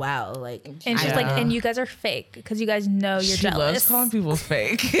wish her well. Like, and she's like, and you guys are fake because you guys know you're She jealous. loves calling people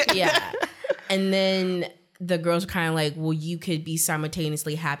fake. yeah. And then the girls are kind of like, well, you could be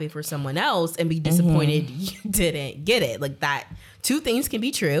simultaneously happy for someone else and be disappointed you didn't get it. Like, that, 2 things can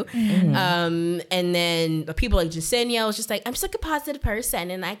be true. And then the people like Jasenia was just like, I'm just like a positive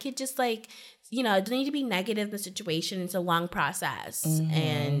person and I could just like, you know, I don't need to be negative in the situation. It's a long process.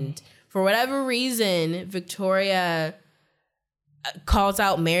 And for whatever reason, Victoria calls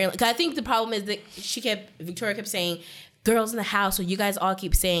out Marilyn. Because I think the problem is that Victoria kept saying, girls in the house, so you guys all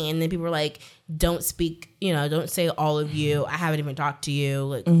keep saying, and then people were like, don't speak, you know, don't say all of you. I haven't even talked to you.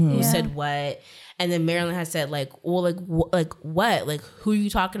 Like, who said what? And then Marilyn has said, like, well, like what? Like, who are you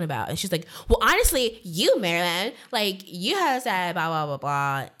talking about? And she's like, well, honestly, you, Marilyn, like, you have said blah, blah, blah,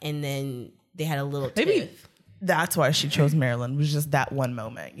 blah. And then they had a little tiff. That's why she chose Marilyn, was just that one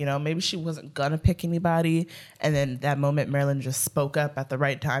moment. You know, maybe she wasn't gonna pick anybody, and then that moment Marilyn just spoke up at the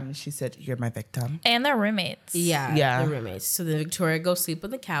right time and she said, you're my victim. And they're roommates. Yeah. The roommates. So then Victoria goes sleep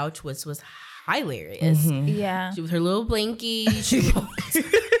on the couch, which was hilarious. Yeah. She with her little blankie.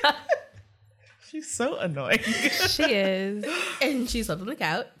 She's so annoying. She is. And she slept on the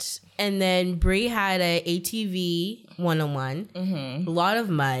couch. And then Brie had a ATV 101. A lot of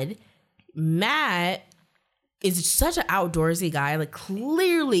mud. Matt is such an outdoorsy guy. Like,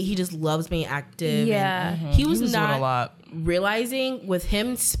 clearly he just loves being active. Yeah. And he was doing a not lot. realizing with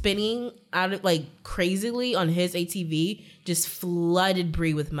him spinning out of like crazily on his ATV just flooded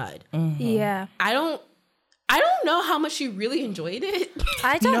Brie with mud. Yeah. I don't know how much she really enjoyed it.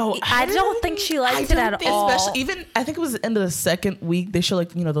 I don't think she liked it at all. Especially even, I think it was the end of the second week, they show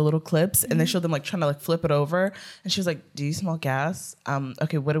like, you know, the little clips and they show them like trying to like flip it over. And she was like, do you smell gas?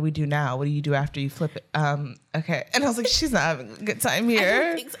 Okay, what do we do now? What do you do after you flip it? Okay. And I was like, she's not having a good time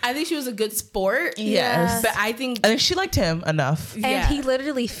here. I think she was a good sport. Yes. But I think she liked him enough. And he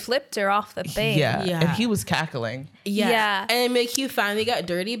literally flipped her off the thing. Yeah. Yeah. And he was cackling. Yeah. And McHugh finally got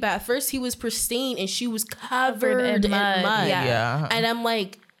dirty, but at first he was pristine and she was covered in mud. Yeah. And I'm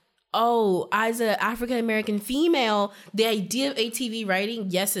like, oh, as an African American female, the idea of ATV riding,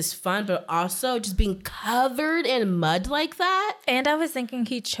 yes, is fun, but also just being covered in mud like that. And I was thinking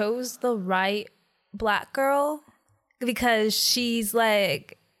he chose the right black girl because she's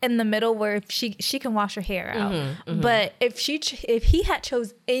like in the middle where she can wash her hair out. But if he had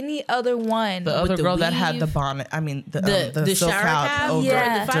chose any other one, The other the girl that had weave, the bonnet, I mean the silk shower couch cap, over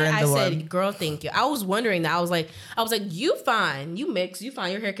Yeah. during I the said, one. girl, thank you. I was wondering that. I was like, you fine, you mix, you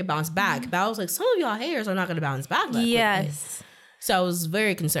fine, your hair can bounce back. But I was like, some of y'all hairs are not going to bounce back. That quickly. yes. So I was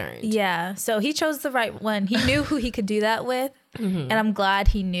very concerned. Yeah. So he chose the right one. He knew who he could do that with. And I'm glad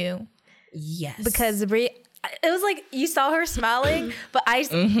he knew. Yes. Because Brie, it was like you saw her smiling, but I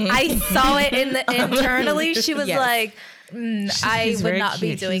saw it in the internally. She was Yes. like, I He's would very not be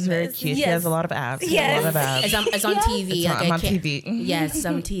cute. doing He's very this. cute. Yes. He has a lot of abs. He Yes. has a lot of abs. It's on TV. It's Like, on I can't- TV. Yes, it's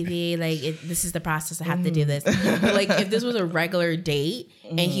on TV. Like this is the process. I have to do this. But, like if this was a regular date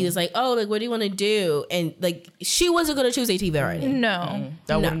and he was like, "Oh, like what do you want to do?" and like she wasn't gonna choose ATV already. No.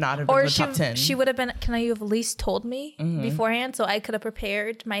 That would not have been Or the top 10. she would have been, can you have at least told me beforehand so I could have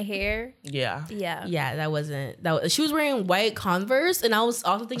prepared my hair? yeah. Yeah. Yeah, that wasn't that. She was wearing white Converse, and I was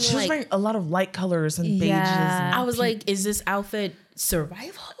also thinking She was like, wearing a lot of light colors and beiges. Yeah. And I was like, is this outfit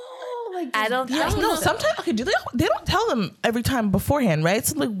survivable? Like, I don't yeah, think no. so. Sometimes okay. They don't tell them every time beforehand, right?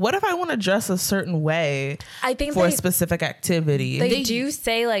 So like, what if I want to dress a certain way I think for a they, specific activity? they do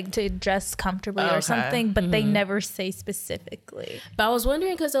say like to dress comfortably Okay. or something, but they never say specifically. But I was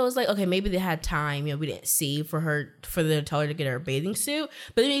wondering because I was like, okay, maybe they had time. You know, we didn't see for them to tell her to get her bathing suit.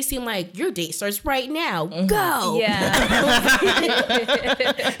 But it made it seem like your date starts right now. Go. Yeah.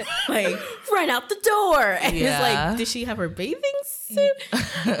 Like run out the door. And it's Yeah. like, did she have her bathing suit?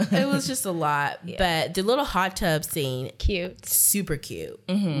 It was just a lot. But the little hot tub scene, Cute. super cute.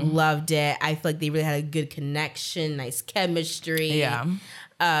 Loved it. I feel like they really had a good connection, nice chemistry. Yeah.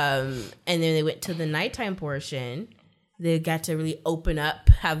 And then they went to the nighttime portion. They got to really open up,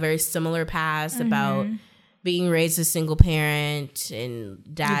 have very similar past about being raised a single parent and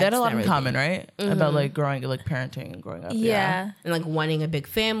dad. They had a lot in common, right? About like growing, like parenting and growing up. Yeah. And like wanting a big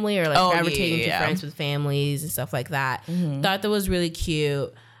family or like Oh, gravitating to yeah. friends with families and stuff like that. Thought that was really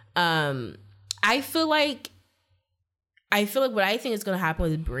cute. I feel like what I think is gonna happen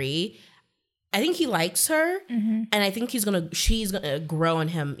with Brie, I think he likes her, and I think she's gonna grow on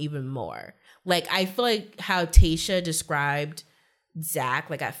him even more. Like I feel like how Tayshia described Zach,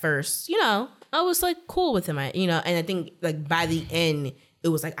 like at first, you know, I was like cool with him, and I think like by the end, it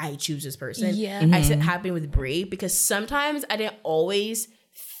was like I choose this person. Yeah. I said happening with Brie because sometimes I didn't always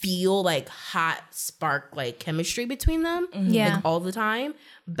feel like hot spark like chemistry between them, Yeah. like all the time.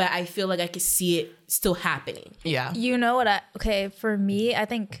 But I feel like I could see it still happening. Yeah. You know what? Okay, for me, I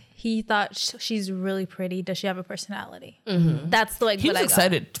think he thought she's really pretty. Does she have a personality? That's like He what was I got.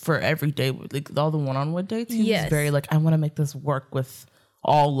 excited for every day, like all the one-on-one dates. He Yes. was very like, I want to make this work with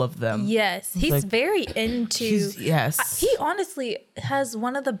all of them. Yes, he's Like, very into. Yes. He honestly has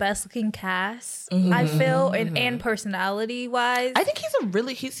one of the best looking casts, I feel, and personality wise. I think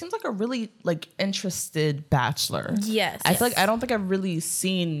he seems like a really like interested bachelor. Yes. I feel like I don't think I've really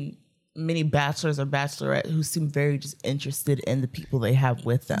seen many bachelors or bachelorette who seem very just interested in the people they have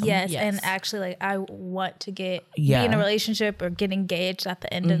with them. Yes, Yes. and actually, like I want to be Yeah. in a relationship or get engaged at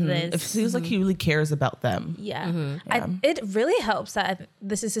the end of It this. seems like he really cares about them. Yeah, it really helps that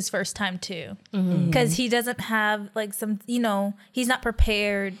this is his first time too, because he doesn't have like some, he's not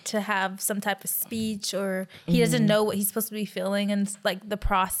prepared to have some type of speech or he doesn't know what he's supposed to be feeling and like the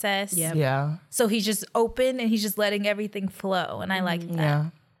process. Yep. Yeah. So he's just open and he's just letting everything flow, and I like that. Yeah.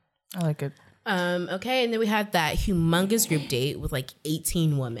 I like it. Okay, and then we had that humongous group date with like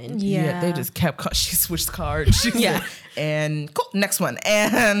 18 women. Yeah. They just kept. She switched cards. Yeah. And cool. Next one.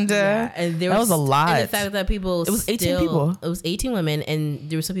 And, And there that was a lot. And the fact that people, It was 18 people. It was 18 women, and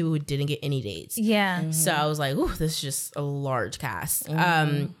there were some people who didn't get any dates. Yeah. So I was like, ooh, this is just a large cast.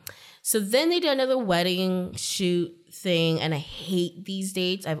 So then they did another wedding shoot thing, and I hate these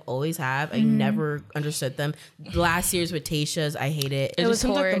dates. I've always have. I never understood them. Last year's with Tayshia's, I hate it. it was just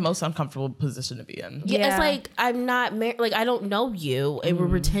seems like the horrid. most uncomfortable position to be in. Yeah, Yeah. it's like I'm not married. Like I don't know you, and we're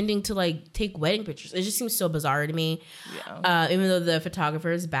pretending to like take wedding pictures. It just seems so bizarre to me. Even though the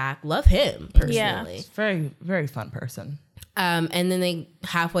photographer is back, love him personally. Yeah. Very, very fun person. And then they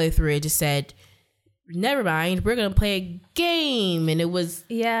halfway through it just said, "Never mind, we're gonna play a game," and it was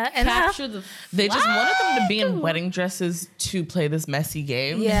Yeah. And capture the. They just wanted them to be in wedding dresses to play this messy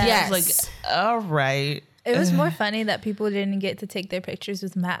game. Yeah. Yes. Like, all right. it was more funny that people didn't get to take their pictures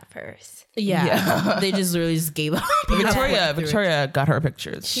with Matt first. Yeah, they just literally just gave up. Victoria got her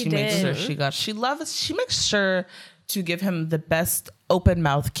pictures. She makes did. sure she makes sure to give him the best open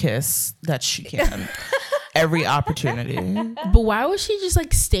mouth kiss that she can. Every opportunity. But why was she just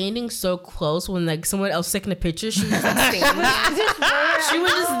like standing so close when like someone else taking a picture? She was just standing. She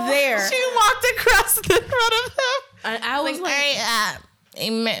was just there. She walked across the front of him. And I was like,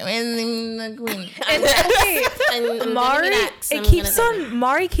 And and Mari, next,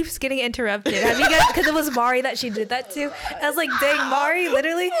 Mari keeps getting interrupted. Have you guys? Because it was Mari that she did that to. I was like, dang, Mari,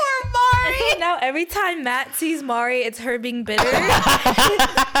 literally. Poor Mari. And so now every time Matt sees Mari, it's her being bitter.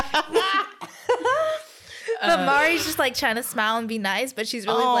 But Mari's just like trying to smile and be nice, but she's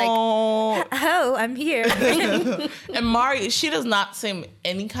really like, oh, I'm here. And Mari, she does not seem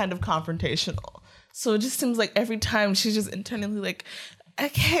any kind of confrontational. So it just seems like every time she's just internally like,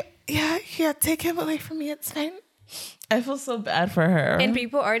 okay, yeah, take him away from me. It's fine. I feel so bad for her. And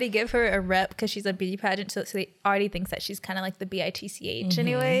people already give her a rep because she's a beauty pageant, so they already thinks that she's kind of like the BITCH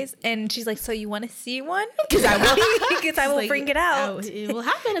anyways. And she's like, so you want to see one? Because I will bring it out. It will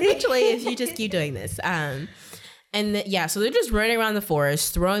happen eventually if you just keep doing this. So they're just running around the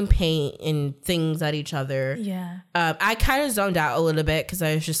forest, throwing paint and things at each other. Yeah. I kind of zoned out a little bit because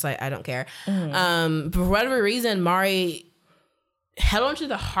I was just like, I don't care. But for whatever reason, Mari held onto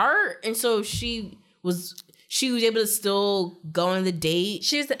the heart, and so she was able to still go on the date.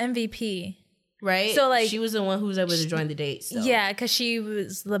 She was the MVP. Right? So, like, she was the one who was able to join the date. So. Yeah, because she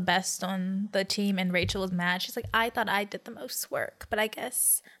was the best on the team, and Rachel was mad. She's like, I thought I did the most work, but I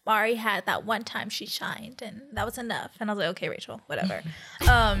guess Mari had that one time she shined, and that was enough. And I was like, okay, Rachel, whatever.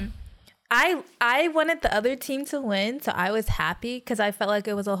 I wanted the other team to win, so I was happy because I felt like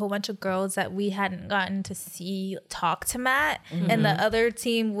it was a whole bunch of girls that we hadn't gotten to see talk to Matt, and the other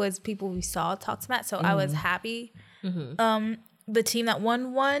team was people we saw talk to Matt, so I was happy. The team that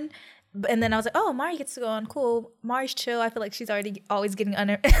won. And then I was like, oh, Mari gets to go on. Cool. Mari's chill. I feel like she's always getting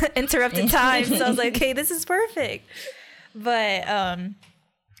interrupted time. So I was like, okay, this is perfect. But I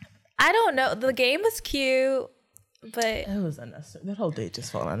don't know. The game was cute, but it was unnecessary. That whole date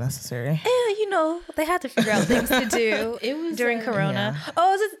just felt unnecessary. They had to figure out things to do during Corona. Yeah.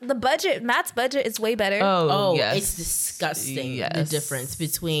 Oh, the budget? Matt's budget is way better. Oh, yes. It's disgusting. Yes. The difference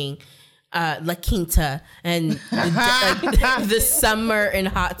between La Quinta and the summer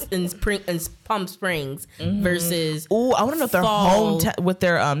and spring and Palm Springs versus. Oh, I want to know if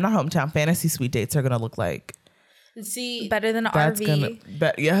their not hometown fantasy suite dates are gonna look like. See, better than that's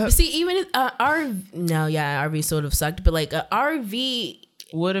RV. Yeah. See, even if RV sort of sucked, but like RV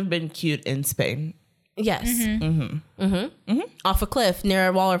would have been cute in Spain. Yes. Off a cliff near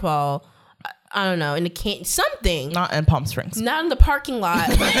a waterfall. I don't know, in the something. Not in Palm Springs. Not in the parking lot.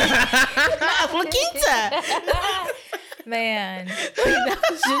 Not La Quinta. Man.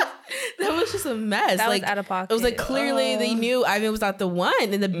 That was just a mess. That was out of pocket. It was like clearly they knew Ivan was not the one,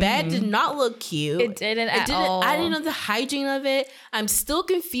 and the bed did not look cute. It didn't at all. I didn't know the hygiene of it. I'm still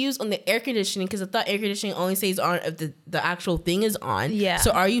confused on the air conditioning because I thought air conditioning only stays on if the actual thing is on. Yeah.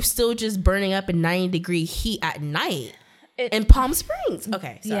 So are you still just burning up in 90-degree heat at night in Palm Springs?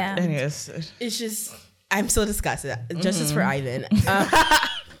 Okay. Sorry. Yeah. Anyways. It's just, I'm so disgusted. Justice for Ivan.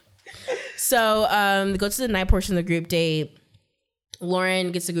 So go to the night portion of the group date.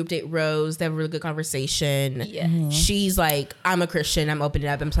 Lauren gets the group date Rose. They have a really good conversation. Yeah. She's like, I'm a Christian. I'm opening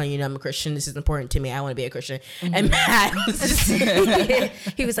up. I'm telling you I'm a Christian. This is important to me. I want to be a Christian. And Matt was just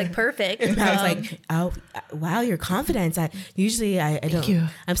he was like, perfect. And I was like, oh, wow, your confidence. I don't,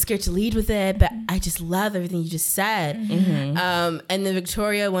 I'm scared to lead with it, but I just love everything you just said. And then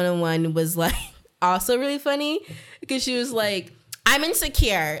Victoria 101 was like also really funny because she was like, I'm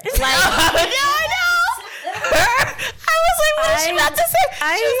insecure. Like, I know. I was like, what is she about to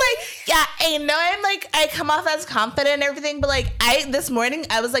say? She was like, yeah, I know I'm like, I come off as confident and everything, but like, this morning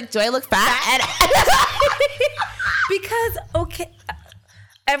I was like, do I look fat? Because, okay,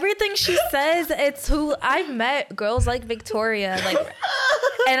 everything she says, it's who I've met girls like Victoria, like,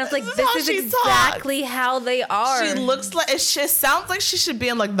 and I was like, this is exactly how they are. She looks like, it just sounds like she should be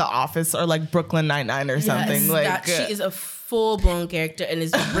in like The Office or like Brooklyn Nine-Nine or something. Like, she is a full-blown character and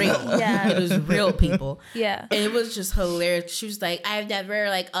it's real. Yeah. It was real people. Yeah. And it was just hilarious. She was like, I've never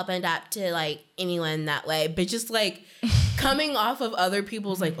like opened up to like anyone that way, but just like coming off of other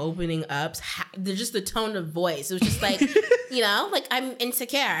people's like opening ups, just the tone of voice. It was just like, like I'm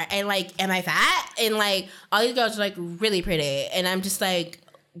insecure and like, am I fat? And like all these girls are like really pretty. And I'm just like,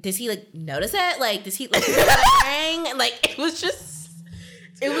 does he like notice it? Like, does he like wearing? And like, it was just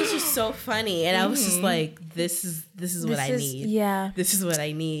so funny. And I was just like, this is what I need. Yeah. This is what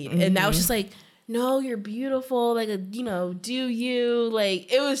I need. And I was just like, no, you're beautiful. Like, do you?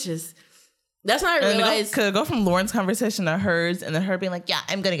 Like, it was just, that's when I realized. Could go from Lauren's conversation to hers and then her being like, yeah,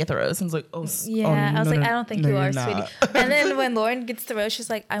 I'm going to get the rose. And it's like, I was like, I don't think you are, sweetie. And then when Lauren gets the rose, she's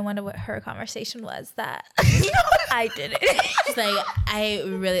like, I wonder what her conversation was that I did it. She's like, I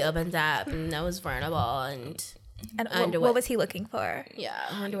really opened up and I was vulnerable and what was he looking for? Yeah,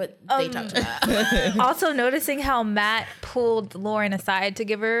 I wonder what they talked about. Also noticing how Matt pulled Lauren aside to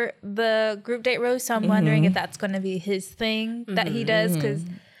give her the group date rose. So I'm wondering if that's going to be his thing that he does. Because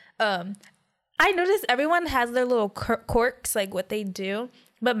I noticed everyone has their little quirks, like what they do.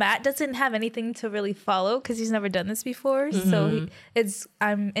 But Matt doesn't have anything to really follow because he's never done this before. So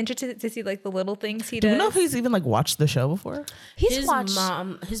I'm interested to see like the little things he does. Do you know if he's even like watched the show before? His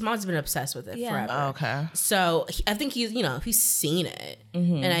mom's been obsessed with it forever. Oh, okay. So I think he's seen it,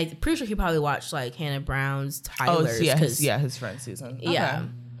 and I'm pretty sure he probably watched like Hannah Brown's, Tyler's. His friend season. Yeah.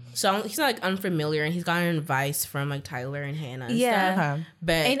 So he's not like unfamiliar, and he's gotten advice from like Tyler and Hannah and Yeah. stuff. Okay.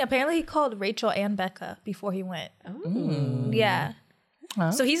 But And apparently he called Rachel and Becca before he went. Yeah.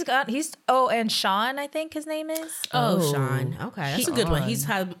 Huh? So and Sean, I think his name is. Sean. Okay, that's a good one. He's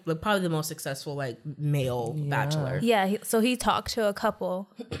had like, probably the most successful like male bachelor. Yeah. So he talked to a couple,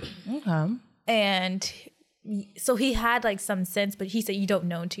 Okay. and so he had like some sense, but he said you don't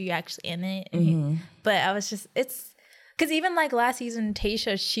know until you're actually in it. And but I was just, it's because even like last season,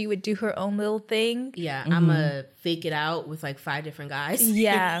 Tayshia, she would do her own little thing. Yeah, I'm gonna fake it out with like 5 different guys.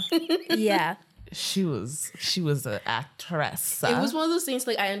 Yeah. Yeah. She was an actress. It was one of those things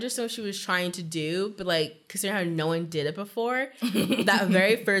like I understand what she was trying to do, but like considering how no one did it before, that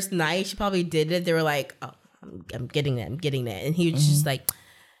very first night she probably did it. They were like, "Oh, I'm getting that, and he was just like,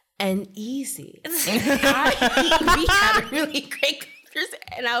 and easy." We had a really great conversation,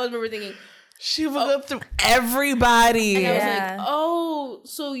 and I remember thinking, She would go through everybody. and I was Yeah. like, "Oh,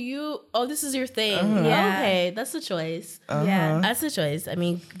 so this is your thing? Yeah. Okay, that's the choice. Yeah. That's the choice. I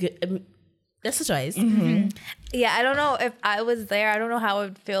mean, that's the choice." Yeah. I don't know if I was there. I don't know how I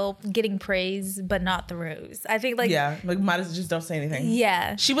would feel getting praise, but not the rose. I think like, Yeah, like might as well just don't say anything.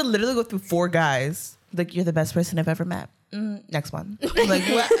 yeah. She would literally go through 4 guys. Like, you're the best person I've ever met. Next one. Like,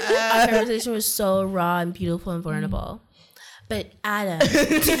 what? Our conversation was so raw and beautiful and vulnerable. But Adam,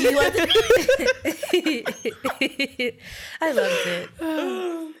 do you want I loved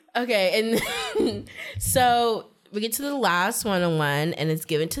it. Okay, and so we get to the last one-on-one, and it's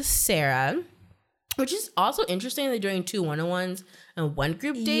given to Sarah, which is also interesting. They're doing 2 one-on-ones and 1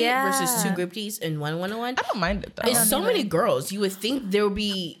 group date versus 2 group dates and 1 one-on-one. I don't mind it, though. It's so many girls. You would think there would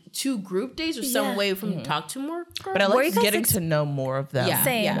be 2 group dates or some way for them to talk to more girls. But I Were you like guys getting to know more of them. Yeah.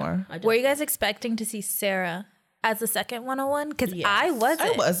 Same. More. I do. Were you guys expecting to see Sarah as the second 101? Because Yes. I wasn't.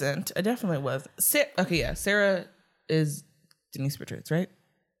 I wasn't. I definitely was. Sarah is Denise Richards, right?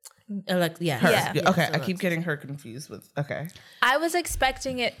 Like, yeah. Yeah. Okay, so I keep getting her confused with. Okay. I was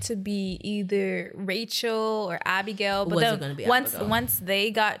expecting it to be either Rachel or Abigail, but Was it then gonna be once Abigail? once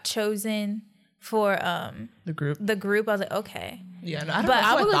they got chosen for The group. the group, I was like, okay. Yeah, no, I don't But know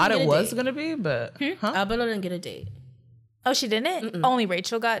who Abigail I thought didn't it get a was date. going to be, but. Huh? Alberto didn't get a date. Oh, she didn't? Only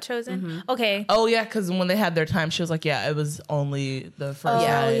Rachel got chosen? Okay. Oh, yeah, because when they had their time, she was like, yeah, it was only the first Oh,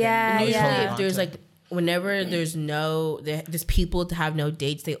 guy. yeah, And Usually, yeah. if there's like, whenever there's people to have no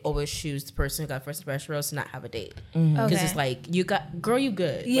dates, they always choose the person who got first impression rose to not have a date. Because Okay. it's like, you good.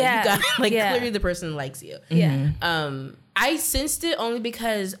 Yeah, Like, you got, like, yeah. clearly the person likes you. Yeah. I sensed it only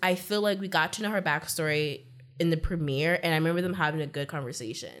because I feel like we got to know her backstory in the premiere, and I remember them having a good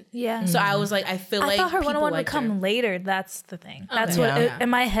conversation. Yeah. So I was like, I feel like I thought her people 101 would liked come her. later. That's the thing. That's Okay. what Yeah. in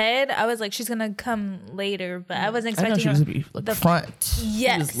my head I was like, she's gonna come later, but I wasn't I know expecting she her. was going to be like the- front.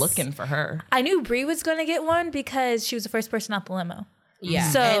 Yes. He was looking for her. I knew Brie was gonna get one because she was the first person out the limo. Yeah,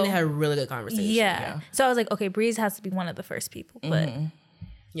 So- and they had a really good conversation. Yeah. So I was like, okay, Breeze has to be one of the first people, but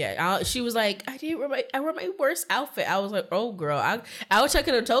Yeah, she was like, I wore my worst outfit. I was like, oh girl, I wish I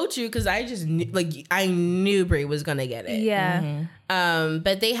could have told you because I just knew, I knew Brie was gonna get it. yeah.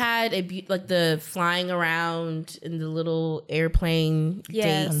 But they had like the flying around in the little airplane Yes.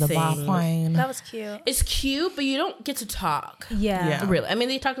 date And The thing. biplane. That was cute. It's cute, but you don't get to talk. Yeah. Yeah. Really, I mean,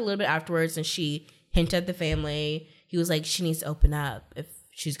 they talked a little bit afterwards, and she hinted at the family. He was like, she needs to open up if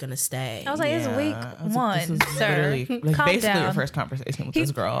she's gonna stay. I was like, it's week I was like, one, this is sir. literally, like, Calm basically down. your first conversation with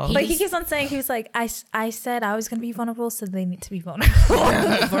this girl. But he keeps on saying, he was like, I said I was going to be vulnerable, so they need to be vulnerable.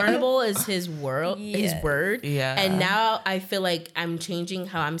 Vulnerable is his his word. Yeah. And now I feel like I'm changing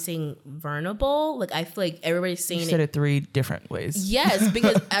how I'm saying vulnerable. Like I feel like everybody's saying You it. said it 3 different ways. Yes,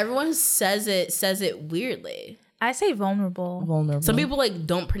 because everyone says it weirdly. I say vulnerable. Vulnerable. Some people like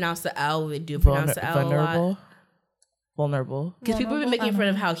don't pronounce the L. They do pronounce the L a lot. vulnerable. Vulnerable. Because people have been making fun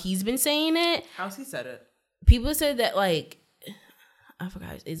of how he's been saying it. How's he said it? People said that like I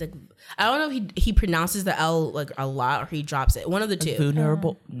forgot. It's like I don't know if he pronounces the L like a lot or he drops it. One of the two.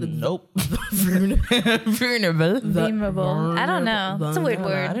 Vulnerable. Nope. Vulnerable. Vulnerable. I don't know. It's a weird I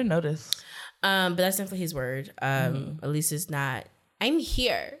word. didn't notice. But that's simply his word. At least it's not. I'm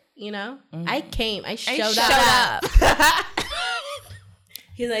here. You know, I came. I showed up.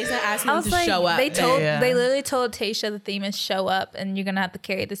 He's like, he's not asking I him was to like, show up. they literally told Tayshia the theme is show up, and you're gonna have to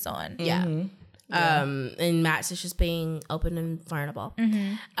carry this on. Yeah. And Matt's is just being open and vulnerable.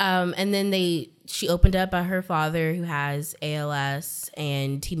 And then she opened up about her father who has ALS,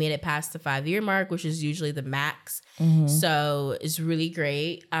 and he made it past the 5-year mark, which is usually the max. So it's really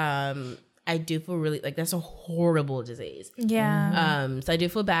great. I do feel really like that's a horrible disease. Yeah. So I do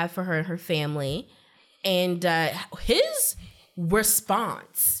feel bad for her and her family. And his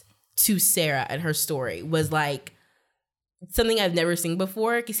response to Sarah and her story was like, something I've never seen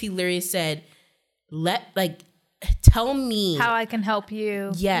before, because he literally said, tell me how I can help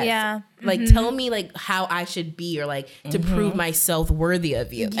you. Yes. Yeah. Like, tell me, like, how I should be, or, like, to prove myself worthy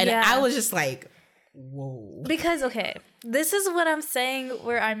of you. And Yeah. I was just like, whoa. Because, okay, this is what I'm saying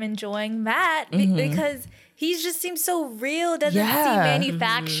where I'm enjoying Matt. Because he just seems so real, doesn't seem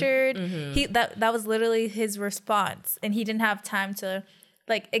manufactured. That was literally his response. And he didn't have time to,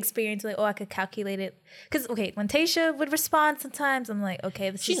 like, experience, like, oh, I could calculate it. Because, okay, when Tayshia would respond sometimes, I'm like,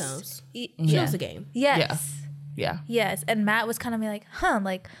 okay, She knows. She Yeah. knows the game. Yes. Yeah. Yes. And Matt was kind of like,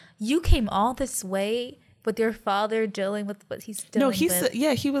 like, you came all this way with your father dealing with what he's dealing with. No, he said,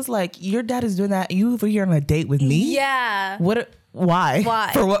 he was like, your dad is doing that. You over here on a date with me? Yeah. Why?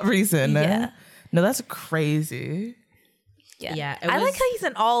 Why? For what reason? Yeah. No, that's crazy. Yeah. it I was- like how he's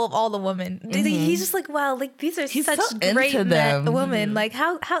in all the women. He's just like, wow, like these are He's such so great into them. women. Like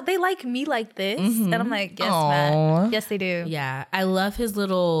how they like me like this. And I'm like, yes, Aw. Matt. Yes, they do. Yeah, I love his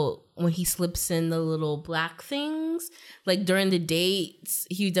little, when he slips in the little black things. Like, during the dates,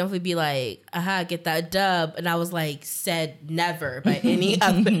 he would definitely be like, aha, get that dub. And I was like, said never by any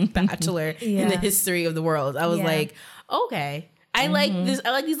other bachelor in the history of the world. I was like, okay. I like this.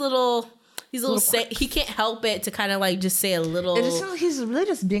 I like these little he can't help it to kind of like just say a little. It just seems like he's really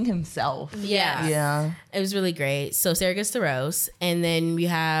just being himself. Yeah. Yeah. It was really great. So Sarah gets the rose, and then we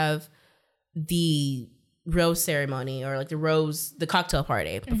have the rose ceremony, or like the cocktail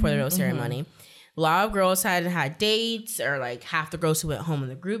party before the rose ceremony. A lot of girls hadn't had dates, or like half the girls who went home on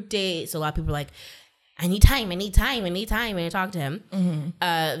the group date. So a lot of people were like, I need time. And I talked to him.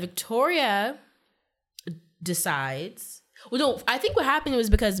 Victoria decides. Well, no, I think what happened was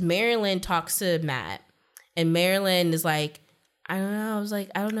because Marilyn talks to Matt, and Marilyn is like, I don't know. I was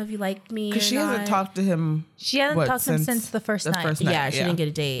like, I don't know if you like me. Because she hasn't talked to him. She hasn't talked to him since the first night. Yeah, she didn't get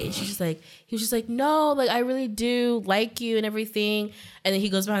a date. And she's just like, he was just like, no, like, I really do like you and everything. And then he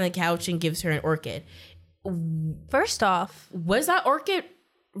goes behind the couch and gives her an orchid. First off, Was that orchid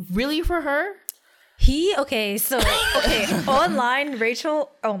really for her? on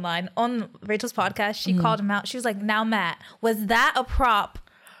Rachel's podcast, she called him out. She was like, now Matt, was that a prop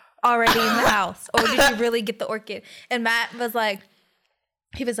already in the house, or did you really get the orchid? And Matt was like,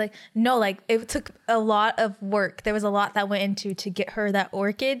 no, like, it took a lot of work. There was a lot that went into to get her that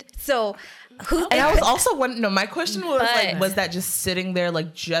orchid. So And I was also wondering, my question was like, was that just sitting there,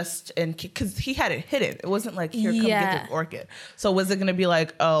 like, just in, because he had it hidden. It wasn't like, here, come get the orchid. So was it going to be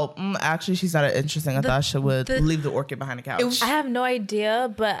like, oh, actually, she's not interesting. I thought she would leave the orchid behind the couch. I have no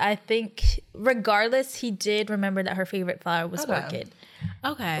idea, but I think regardless, he did remember that her favorite flower was orchid.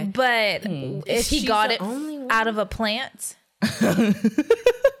 Okay. But if he She's got the it only one? out of a plant,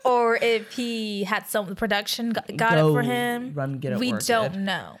 or if he had some production got it for him, get an we orchid. don't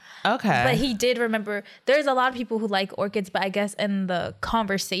know. Okay. But he did remember. There's a lot of people who like orchids, but I guess in the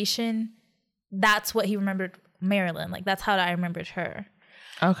conversation, that's what he remembered Marilyn. Like, that's how I remembered her.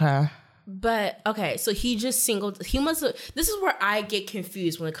 Okay. But okay, so he just singled. He must have. This is where I get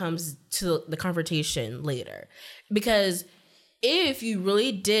confused when it comes to the confrontation later, because if you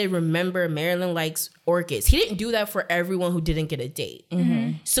really did remember Marilyn likes orchids, he didn't do that for everyone who didn't get a date.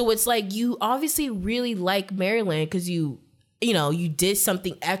 So it's like, you obviously really like Marilyn because you did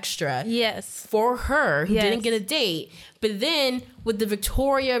something extra. Yes. For her who Yes. didn't get a date. But then with the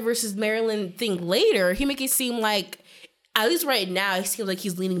Victoria versus Marilyn thing later, he make it seem like, at least right now, it seems like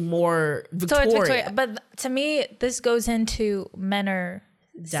he's leaning more Victoria. Towards Victoria. But to me, this goes into men are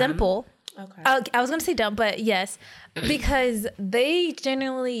simple. Okay. I was going to say dumb, but yes, because they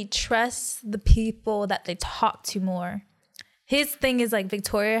genuinely trust the people that they talk to more. His thing is like,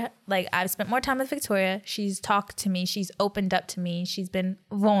 Victoria, like, I've spent more time with Victoria. She's talked to me. She's opened up to me. She's been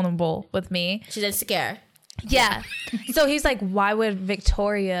vulnerable with me. She's insecure. Yeah. So he's like, why would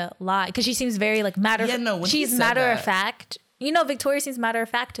Victoria lie? Because she seems very like when he she's said matter of that. fact. Victoria seems matter of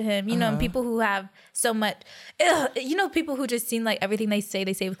fact to him. And people who have so much, people who just seem like everything they say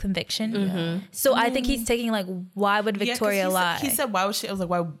with conviction. So I think he's taking like, why would Victoria lie? He said, why would she? I was like,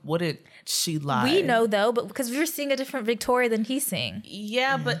 why wouldn't she lie? We know though, but because we're seeing a different Victoria than he's seeing.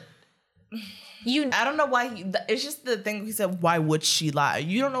 Yeah, but I don't know why. It's just the thing he said. Why would she lie?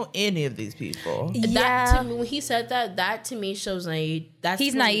 You don't know any of these people. That to me, when he said that to me shows naive.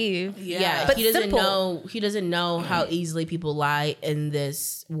 He's naive. Yeah, but he doesn't simple. know. He doesn't know how easily people lie in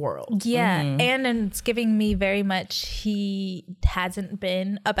this world. Yeah, and it's giving me very much he hasn't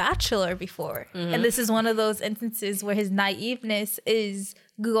been a bachelor before. And this is one of those instances where his naiveness is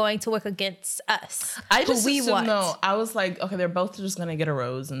going to work against us. I just we assumed, want. no, I was like, okay, they're both just gonna get a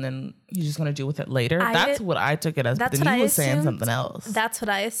rose and then he's just gonna deal with it later. That's what I took it as. But That's then what he I was saying assumed. something else. That's what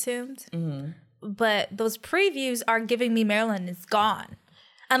I assumed. but those previews are giving me Marilyn is gone.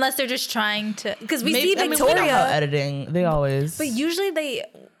 Unless they're just trying to, because we see Victoria. we know how editing, they always. But usually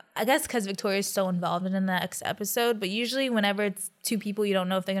I guess because Victoria's so involved in the next episode, but usually whenever it's two people you don't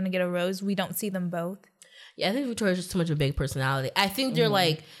know if they're going to get a rose, we don't see them both. Yeah, I think Victoria's just too much of a big personality. I think they're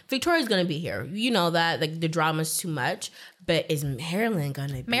like, Victoria's going to be here. You know that. Like, the drama's too much. But is Marilyn going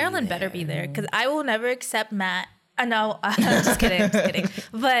to be Marilyn there? better be there, because I will never accept Matt. No, I'm just kidding.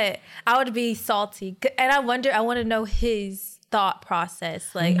 But I would be salty. And I want to know his thought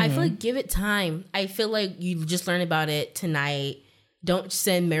process. Like, I feel like give it time. I feel like you just learned about it tonight. Don't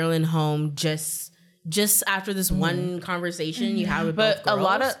send Marilyn home just after this one conversation you have with both girls. A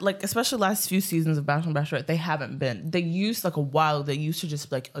lot of, like, especially last few seasons of Bachelor and Bachelorette, they haven't been. They used, like, a while, they used to just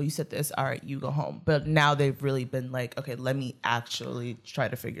be like, oh, you said this, all right, you go home. But now they've really been like, okay, let me actually try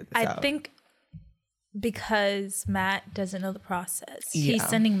to figure this out. I think because Matt doesn't know the process, he's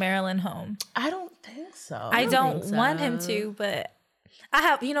sending Marilyn home. I don't think so. I don't want him to, but I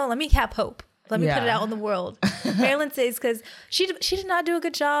have, let me have hope. Let me put it out in the world. Marilyn says, because she did not do a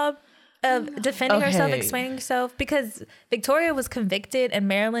good job of defending herself, explaining herself, because Victoria was convicted and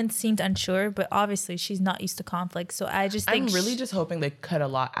Marilyn seemed unsure, but obviously she's not used to conflict. So I just think I'm really just hoping they cut a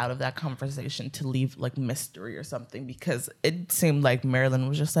lot out of that conversation to leave like mystery or something, because it seemed like Marilyn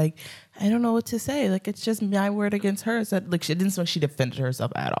was just like, I don't know what to say. Like, it's just my word against hers. That, like, she didn't seem like she defended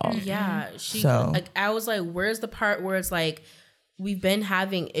herself at all. Yeah. Like, I was like, where's the part where it's like, we've been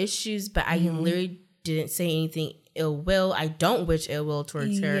having issues, but I literally didn't say anything ill will. I don't wish ill will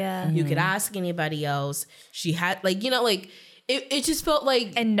towards her. Yeah. You could ask anybody else. She had, like, it just felt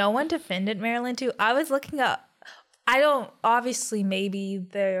like. And no one defended Marilyn too. I was looking up. Obviously maybe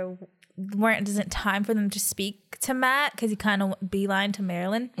there isn't time for them to speak to Matt because he kind of beeline to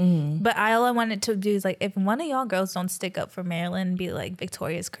Marilyn. But all I wanted to do is, like, if one of y'all girls don't stick up for Marilyn and be like,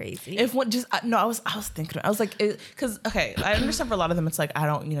 Victoria's crazy. If one just I was thinking, I was like, because okay, I understand for a lot of them it's like, I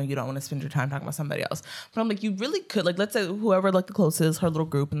don't, you don't want to spend your time talking about somebody else, but I'm like, you really could, like, let's say whoever, like, the closest, her little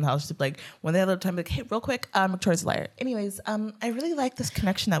group in the house, just like, when they have a little time, like, hey, real quick, Victoria's a liar. Anyways, I really like this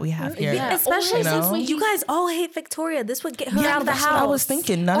connection that we have here. Yeah, especially since when you guys all hate Victoria, this would get her out of the house. I was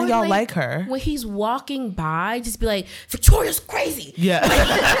thinking, none of y'all like her. When he's walking by, just be like, Victoria's crazy. Yeah.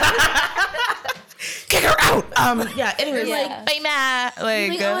 Kick her out. Anyway, Yeah. like, bye, Matt.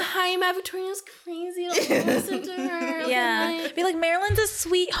 Like, oh, hi, Matt. Victoria's crazy. Don't listen to her. Yeah. Be like, Marilyn's a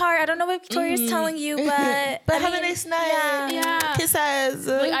sweetheart. I don't know what Victoria's telling you, but have a nice night. Yeah. Kisses.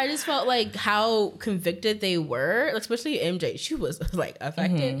 Like, I just felt like how convicted they were, especially MJ. She was, like,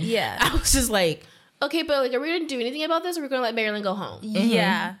 affected. Yeah. I was just like, okay, but, like, are we going to do anything about this, or are we going to let Marilyn go home?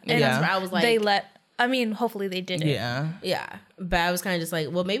 Yeah. And that's where I was like, hopefully they didn't. Yeah. Yeah. But I was kind of just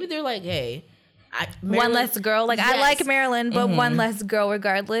like, well, maybe they're like, hey, one less girl. Like, I like Marilyn, but one less girl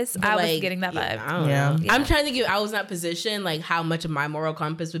regardless. I was getting that vibe. I don't know. I'm trying to think if I was in that position, like, how much of my moral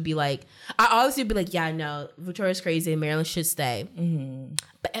compass would be like, I obviously would be like, yeah, no, Victoria's crazy and Marilyn should stay.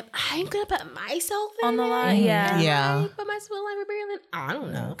 But am I going to put myself on the line? Am I put myself in line with Marilyn? I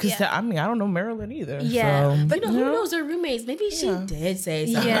don't know. Because, I don't know Marilyn either. Yeah. So. But who knows, their roommates. Maybe she did say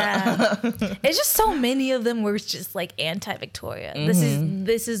something. Yeah. It's just so many of them were just, like, anti-Victoria.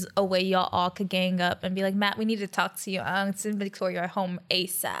 This is a way y'all all could gang up and be like, Matt, we need to talk to you. Send Victoria home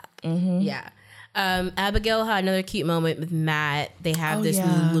ASAP. Yeah. Abigail had another cute moment with Matt. They have this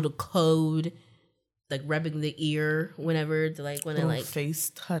little code, like rubbing the ear whenever to, like, when they, like,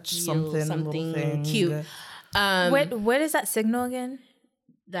 face touch something cute. What is that signal again?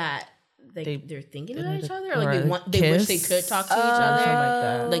 That they're thinking about each other, or like they wish they could talk to each other. Something like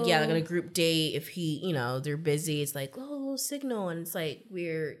that. Like, yeah, like on a group date, if he, they're busy, it's like, oh, a little signal, and it's like,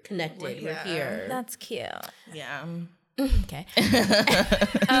 we're connected, we're here. That's cute. Yeah. Okay.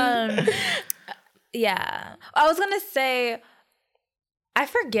 Yeah. I was gonna say, I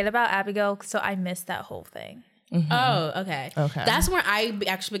forget about Abigail, so I missed that whole thing. Oh, okay. That's where I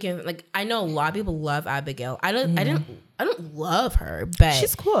actually became, like, I know a lot of people love Abigail. I don't love her, but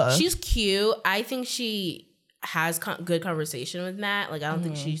she's cool. She's cute. I think she has good conversation with Matt. Like, I don't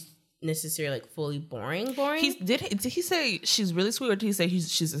think she's necessarily, like, fully boring. Did he say she's really sweet, or did he say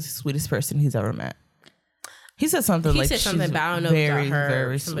she's the sweetest person he's ever met? He said something but I don't know if it was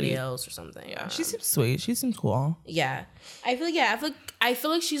her or somebody sweet. Else or something. Yeah, she seems sweet. She seems cool. Yeah, I feel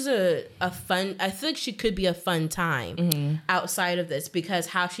like she's a fun. I feel like she could be a fun time outside of this, because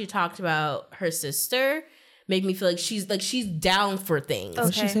how she talked about her sister made me feel like she's down for things. What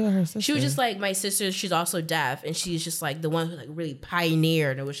did she say about her sister? She was just like, my sister, she's also deaf, and she's just like the one who, like, really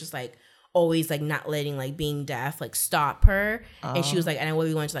pioneered. It was just like always, like, not letting, like, being deaf, like, stop her. And she was like, and I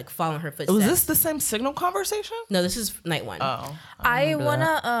really wanted to, like, follow in her footsteps. Was this the same signal conversation? No, this is night one. Oh, I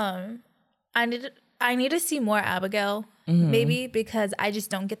wanna I need to see more Abigail, maybe, because I just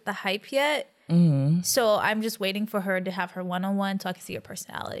don't get the hype yet. So I'm just waiting for her to have her one-on-one so I can see her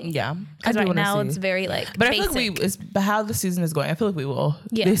personality. Yeah, because right now it's very like. But basic. I feel like it's how the season is going. I feel like we will.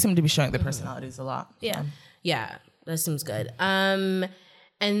 Yeah. They seem to be showing their personalities a lot. Yeah. Yeah, that seems good. And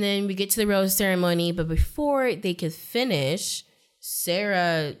then we get to the rose ceremony, but before they could finish,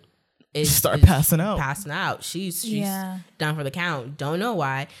 Sarah is passing out. Passing out. She's down for the count. Don't know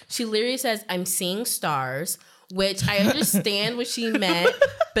why. She literally says, "I'm seeing stars," which I understand what she meant,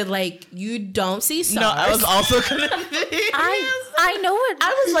 but like you don't see stars. No, I was also gonna. I know what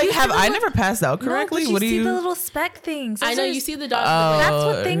I was like, have I never passed out correctly? No, what do see you? the little speck things? I know you see the dog. That's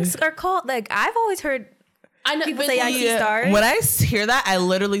what things are called. Like I've always heard. I know People say I see stars. When I hear that, I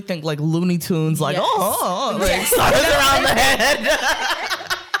literally think like Looney Tunes, like like stars around the head.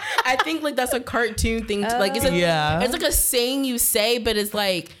 I think like that's a cartoon thing. Like it's like a saying you say, but it's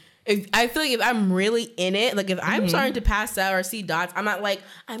like I feel like if I'm really in it, like if I'm starting to pass out or see dots, I'm not like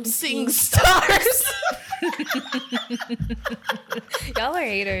I'm seeing stars. Y'all are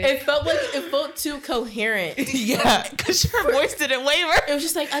haters. It felt too coherent. Yeah, because your voice didn't waver. It was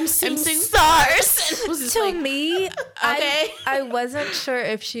just like I'm seeing stars. To me, okay. I wasn't sure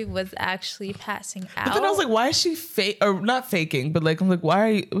if she was actually passing out. But then I was like, why is she or not faking? But like, I'm like, why? Are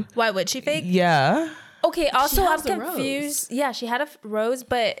you? Why would she fake? Yeah. Okay. Also, I'm Rose. confused. Yeah, she had a rose,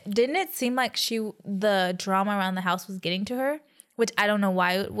 but didn't it seem like the drama around the house was getting to her? Which I don't know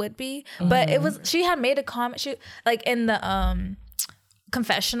why it would be, but it was. She had made a comment. She like in the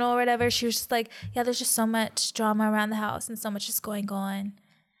confessional or whatever. She was just like, "Yeah, there's just so much drama around the house and so much is going on."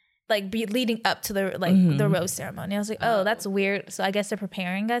 Like leading up to the rose ceremony. I was like, oh, that's weird. So I guess they're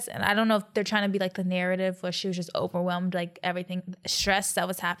preparing us, and I don't know if they're trying to be like the narrative where she was just overwhelmed, like everything stress that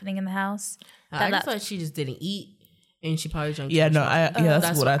was happening in the house. I just thought she just didn't eat, and she probably drank. Yeah, no,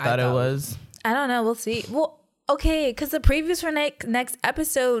 that's what I thought it was. I don't know. We'll see. Well, okay, because the previews for next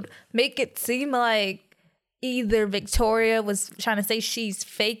episode make it seem like either Victoria was trying to say she's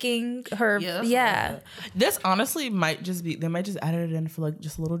faking her. Yeah. This honestly might just be, they might just add it in for like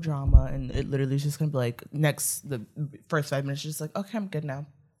just a little drama, and it literally is just gonna be like the first 5 minutes, just like, okay, I'm good now.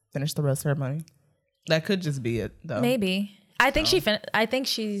 Finish the rose ceremony. That could just be it though. Maybe. I think I think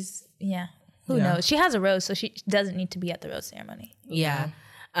she's, who knows? She has a rose, so she doesn't need to be at the rose ceremony. Yeah.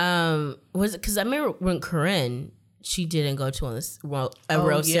 Was it because I remember when Corinne, she didn't go to a rose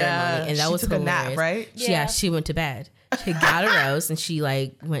ceremony, and that she was took hilarious. a nap, right? Yeah, she went to bed. She got a rose and she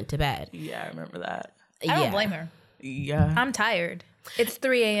like went to bed. Yeah, I remember that. I don't blame her. Yeah, I'm tired. It's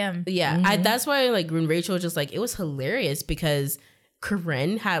 3 a.m. Yeah, that's why like when Rachel was just like, it was hilarious because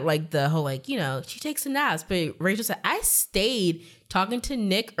Corinne had like the whole like, she takes a nap, but Rachel said, I stayed talking to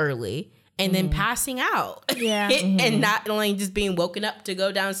Nick early and then passing out. Yeah. And not only just being woken up to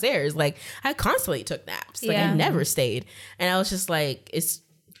go downstairs. Like I constantly took naps. Like I never stayed. And I was just like, it's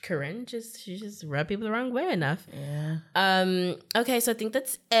Corinne she just rubbed people the wrong way enough. Yeah. Okay, so I think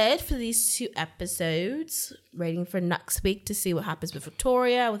that's it for these 2 episodes. Waiting for next week to see what happens with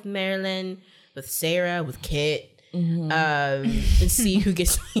Victoria, with Marilyn, with Sarah, with Kit. And see who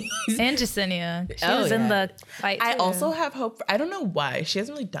gets and Jasenia. She was in the fight too. I also have hope I don't know why she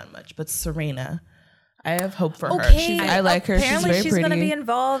hasn't really done much, but Serena, I have hope for her. I like her. Apparently she's very pretty. Going to be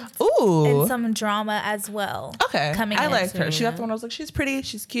involved in some drama as well. Okay, I like her. She got the one I was like, she's pretty,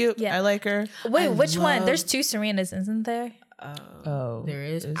 she's cute. Yeah, I like her. Wait, which one? There's 2 Serenas, isn't there? Oh, there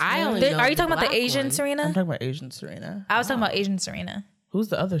is. Are you talking about the Asian Serena? I'm talking about Asian Serena. I was talking about Asian Serena. Who's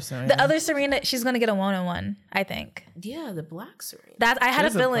the other Serena? The other Serena, she's gonna get a one-on-one, I think. Yeah, the black Serena. That I had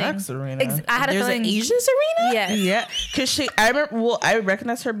a feeling. Black Serena. I had a feeling. There's an Asian Serena? Yes. Yeah, because I remember. Well, I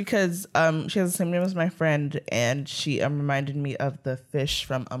recognize her because she has the same name as my friend, and she reminded me of the fish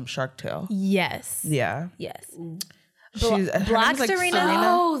from Shark Tale. Yes. Yeah. Yes. She's Black Serena?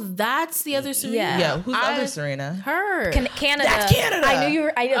 Oh, that's the other Serena. Yeah. Who's the other Serena? Her. Canada. That's Canada. I knew you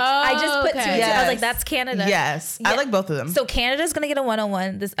were. I just put 2 and 2. Yes. I was like, that's Canada. Yes. I like both of them. So Canada's gonna get a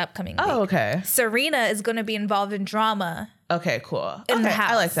one-on-one this upcoming week. Oh, okay. Serena is gonna be involved in drama. Okay, cool. In the Okay,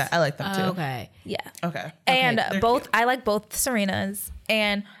 house. I like that. I like them too. Okay. Yeah. Okay. And They're both, cute. I like both Serenas.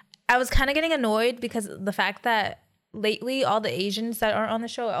 And I was kind of getting annoyed because the fact that lately all the Asians that are on the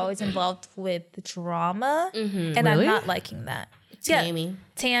show are always involved with the drama. And I'm not liking that. Tammy. Yeah.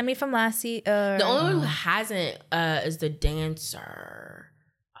 Tammy from Lassie. The only one who hasn't is the dancer.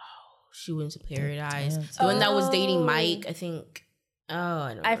 Oh, she went to Paradise. The one that was dating Mike, I think. Oh,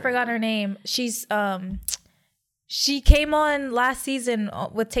 I don't know. I forgot her name. She's she came on last season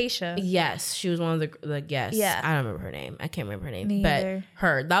with Tayshia. Yes, she was one of the guests. Yeah. I don't remember her name. I can't remember her name. Me but either.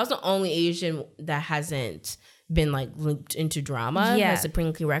 her. That was the only Asian that hasn't been like linked into drama. Yeah. Has a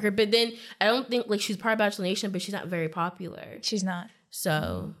pretty clean record. But then I don't think like she's part of Bachelor Nation, but she's not very popular. She's not.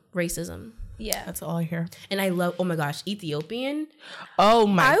 So racism. Yeah. That's all I hear. And I love, oh my gosh, Ethiopian. Oh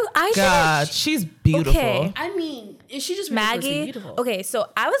my I God, she's beautiful. Okay. I mean, is she just Maggie. beautiful? Okay, so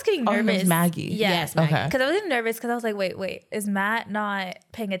I was getting Oh, her nervous. name's Maggie. Yeah. Yes, Maggie. Okay. Because I was getting nervous because I was like, wait, is Matt not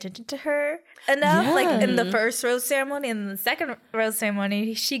paying attention to her enough? Yeah. Like in the first rose ceremony and the second rose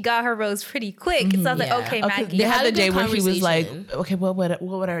ceremony, she got her rose pretty quick. So I was Yeah. like, okay, Okay, Maggie. they had had a the day good where he was like, conversation. okay, what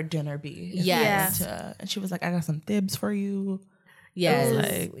would our dinner be? Yes. And she was like, I got some thibs for you. Yes.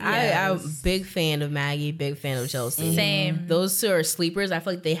 Like, I'm a yes. big fan of Maggie, big fan of Chelsea. Same. Those two are sleepers. I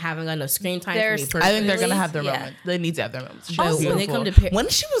feel like they haven't got enough screen time They're- for me I personally. I think they're gonna have their Yeah. moment. They need to have their moments. She's But when they beautiful. come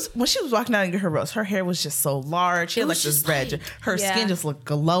to when she was walking out and get her rose, her hair was just so large. She had like was this just red. like- her Yeah. skin just looked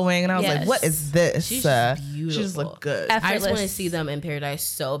glowing, and I was like, Yes. "What is this?" She's just She just beautiful. looked good. Eff- I just want to effortless. see them in Paradise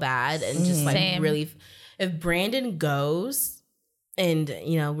so bad and just like Same. really, if Brandon goes and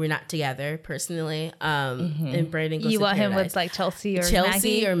you know we're not together personally, and Brandon goes You to want him Paradise, with like Chelsea or Chelsea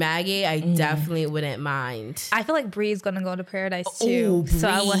Maggie? or Maggie, I definitely wouldn't mind. I feel like Bree's gonna go to Paradise too. So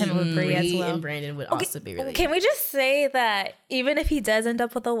I want him with Bree as well. And Brandon would also be really. Can we just say that even if he does end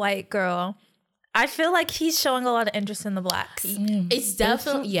up with a white girl, I feel like he's showing a lot of interest in the blacks. It's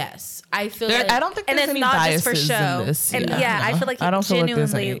definitely yes. I feel There- like I don't think And there's it's any not biases just for show. in this. And yeah, I feel like he I don't feel like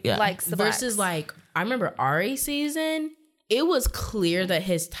there's genuinely any- yeah. likes the versus blacks. like I remember Ari season. It was clear that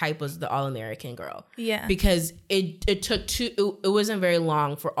his type was the All-American girl. Yeah. Because it took it wasn't very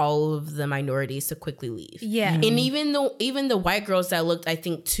long for all of the minorities to quickly leave. Yeah. And even the white girls that looked, I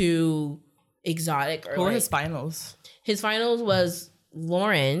think, too exotic or Who were like, his finals? his finals was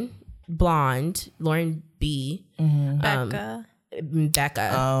Lauren, blonde, Lauren B, Becca.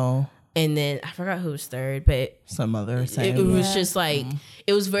 Becca. Oh, And then I forgot who was third, but some other it same. was just like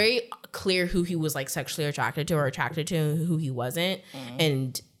it was very clear who he was like sexually attracted to or attracted to and who he wasn't,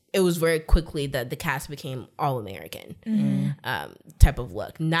 and it was very quickly that the cast became all American type of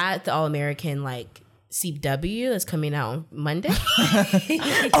look, not the all American like CW that's coming out on Monday.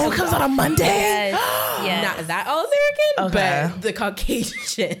 Oh, it comes out on Monday. Yes. Not that all American, Okay. but the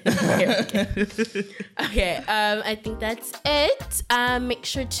Caucasian American. Okay, I think that's it. Make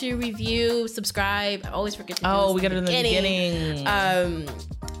sure to review, subscribe. I always forget to do Oh, this we got it in the beginning.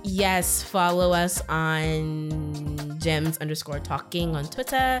 Yes, follow us on gems_talking on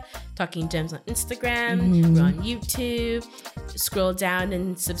Twitter, Talking Gems on Instagram, we're on YouTube. Scroll down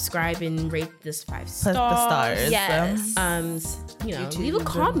and subscribe and rate this 5 stars. Put the stars. Yes. You know, YouTube. leave a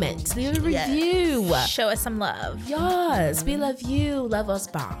comment, leave a review. Show us some love. Yes, we love you, love us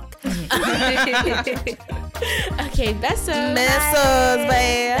back. Okay, besos. Besos,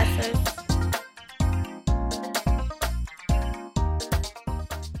 bye. Besos.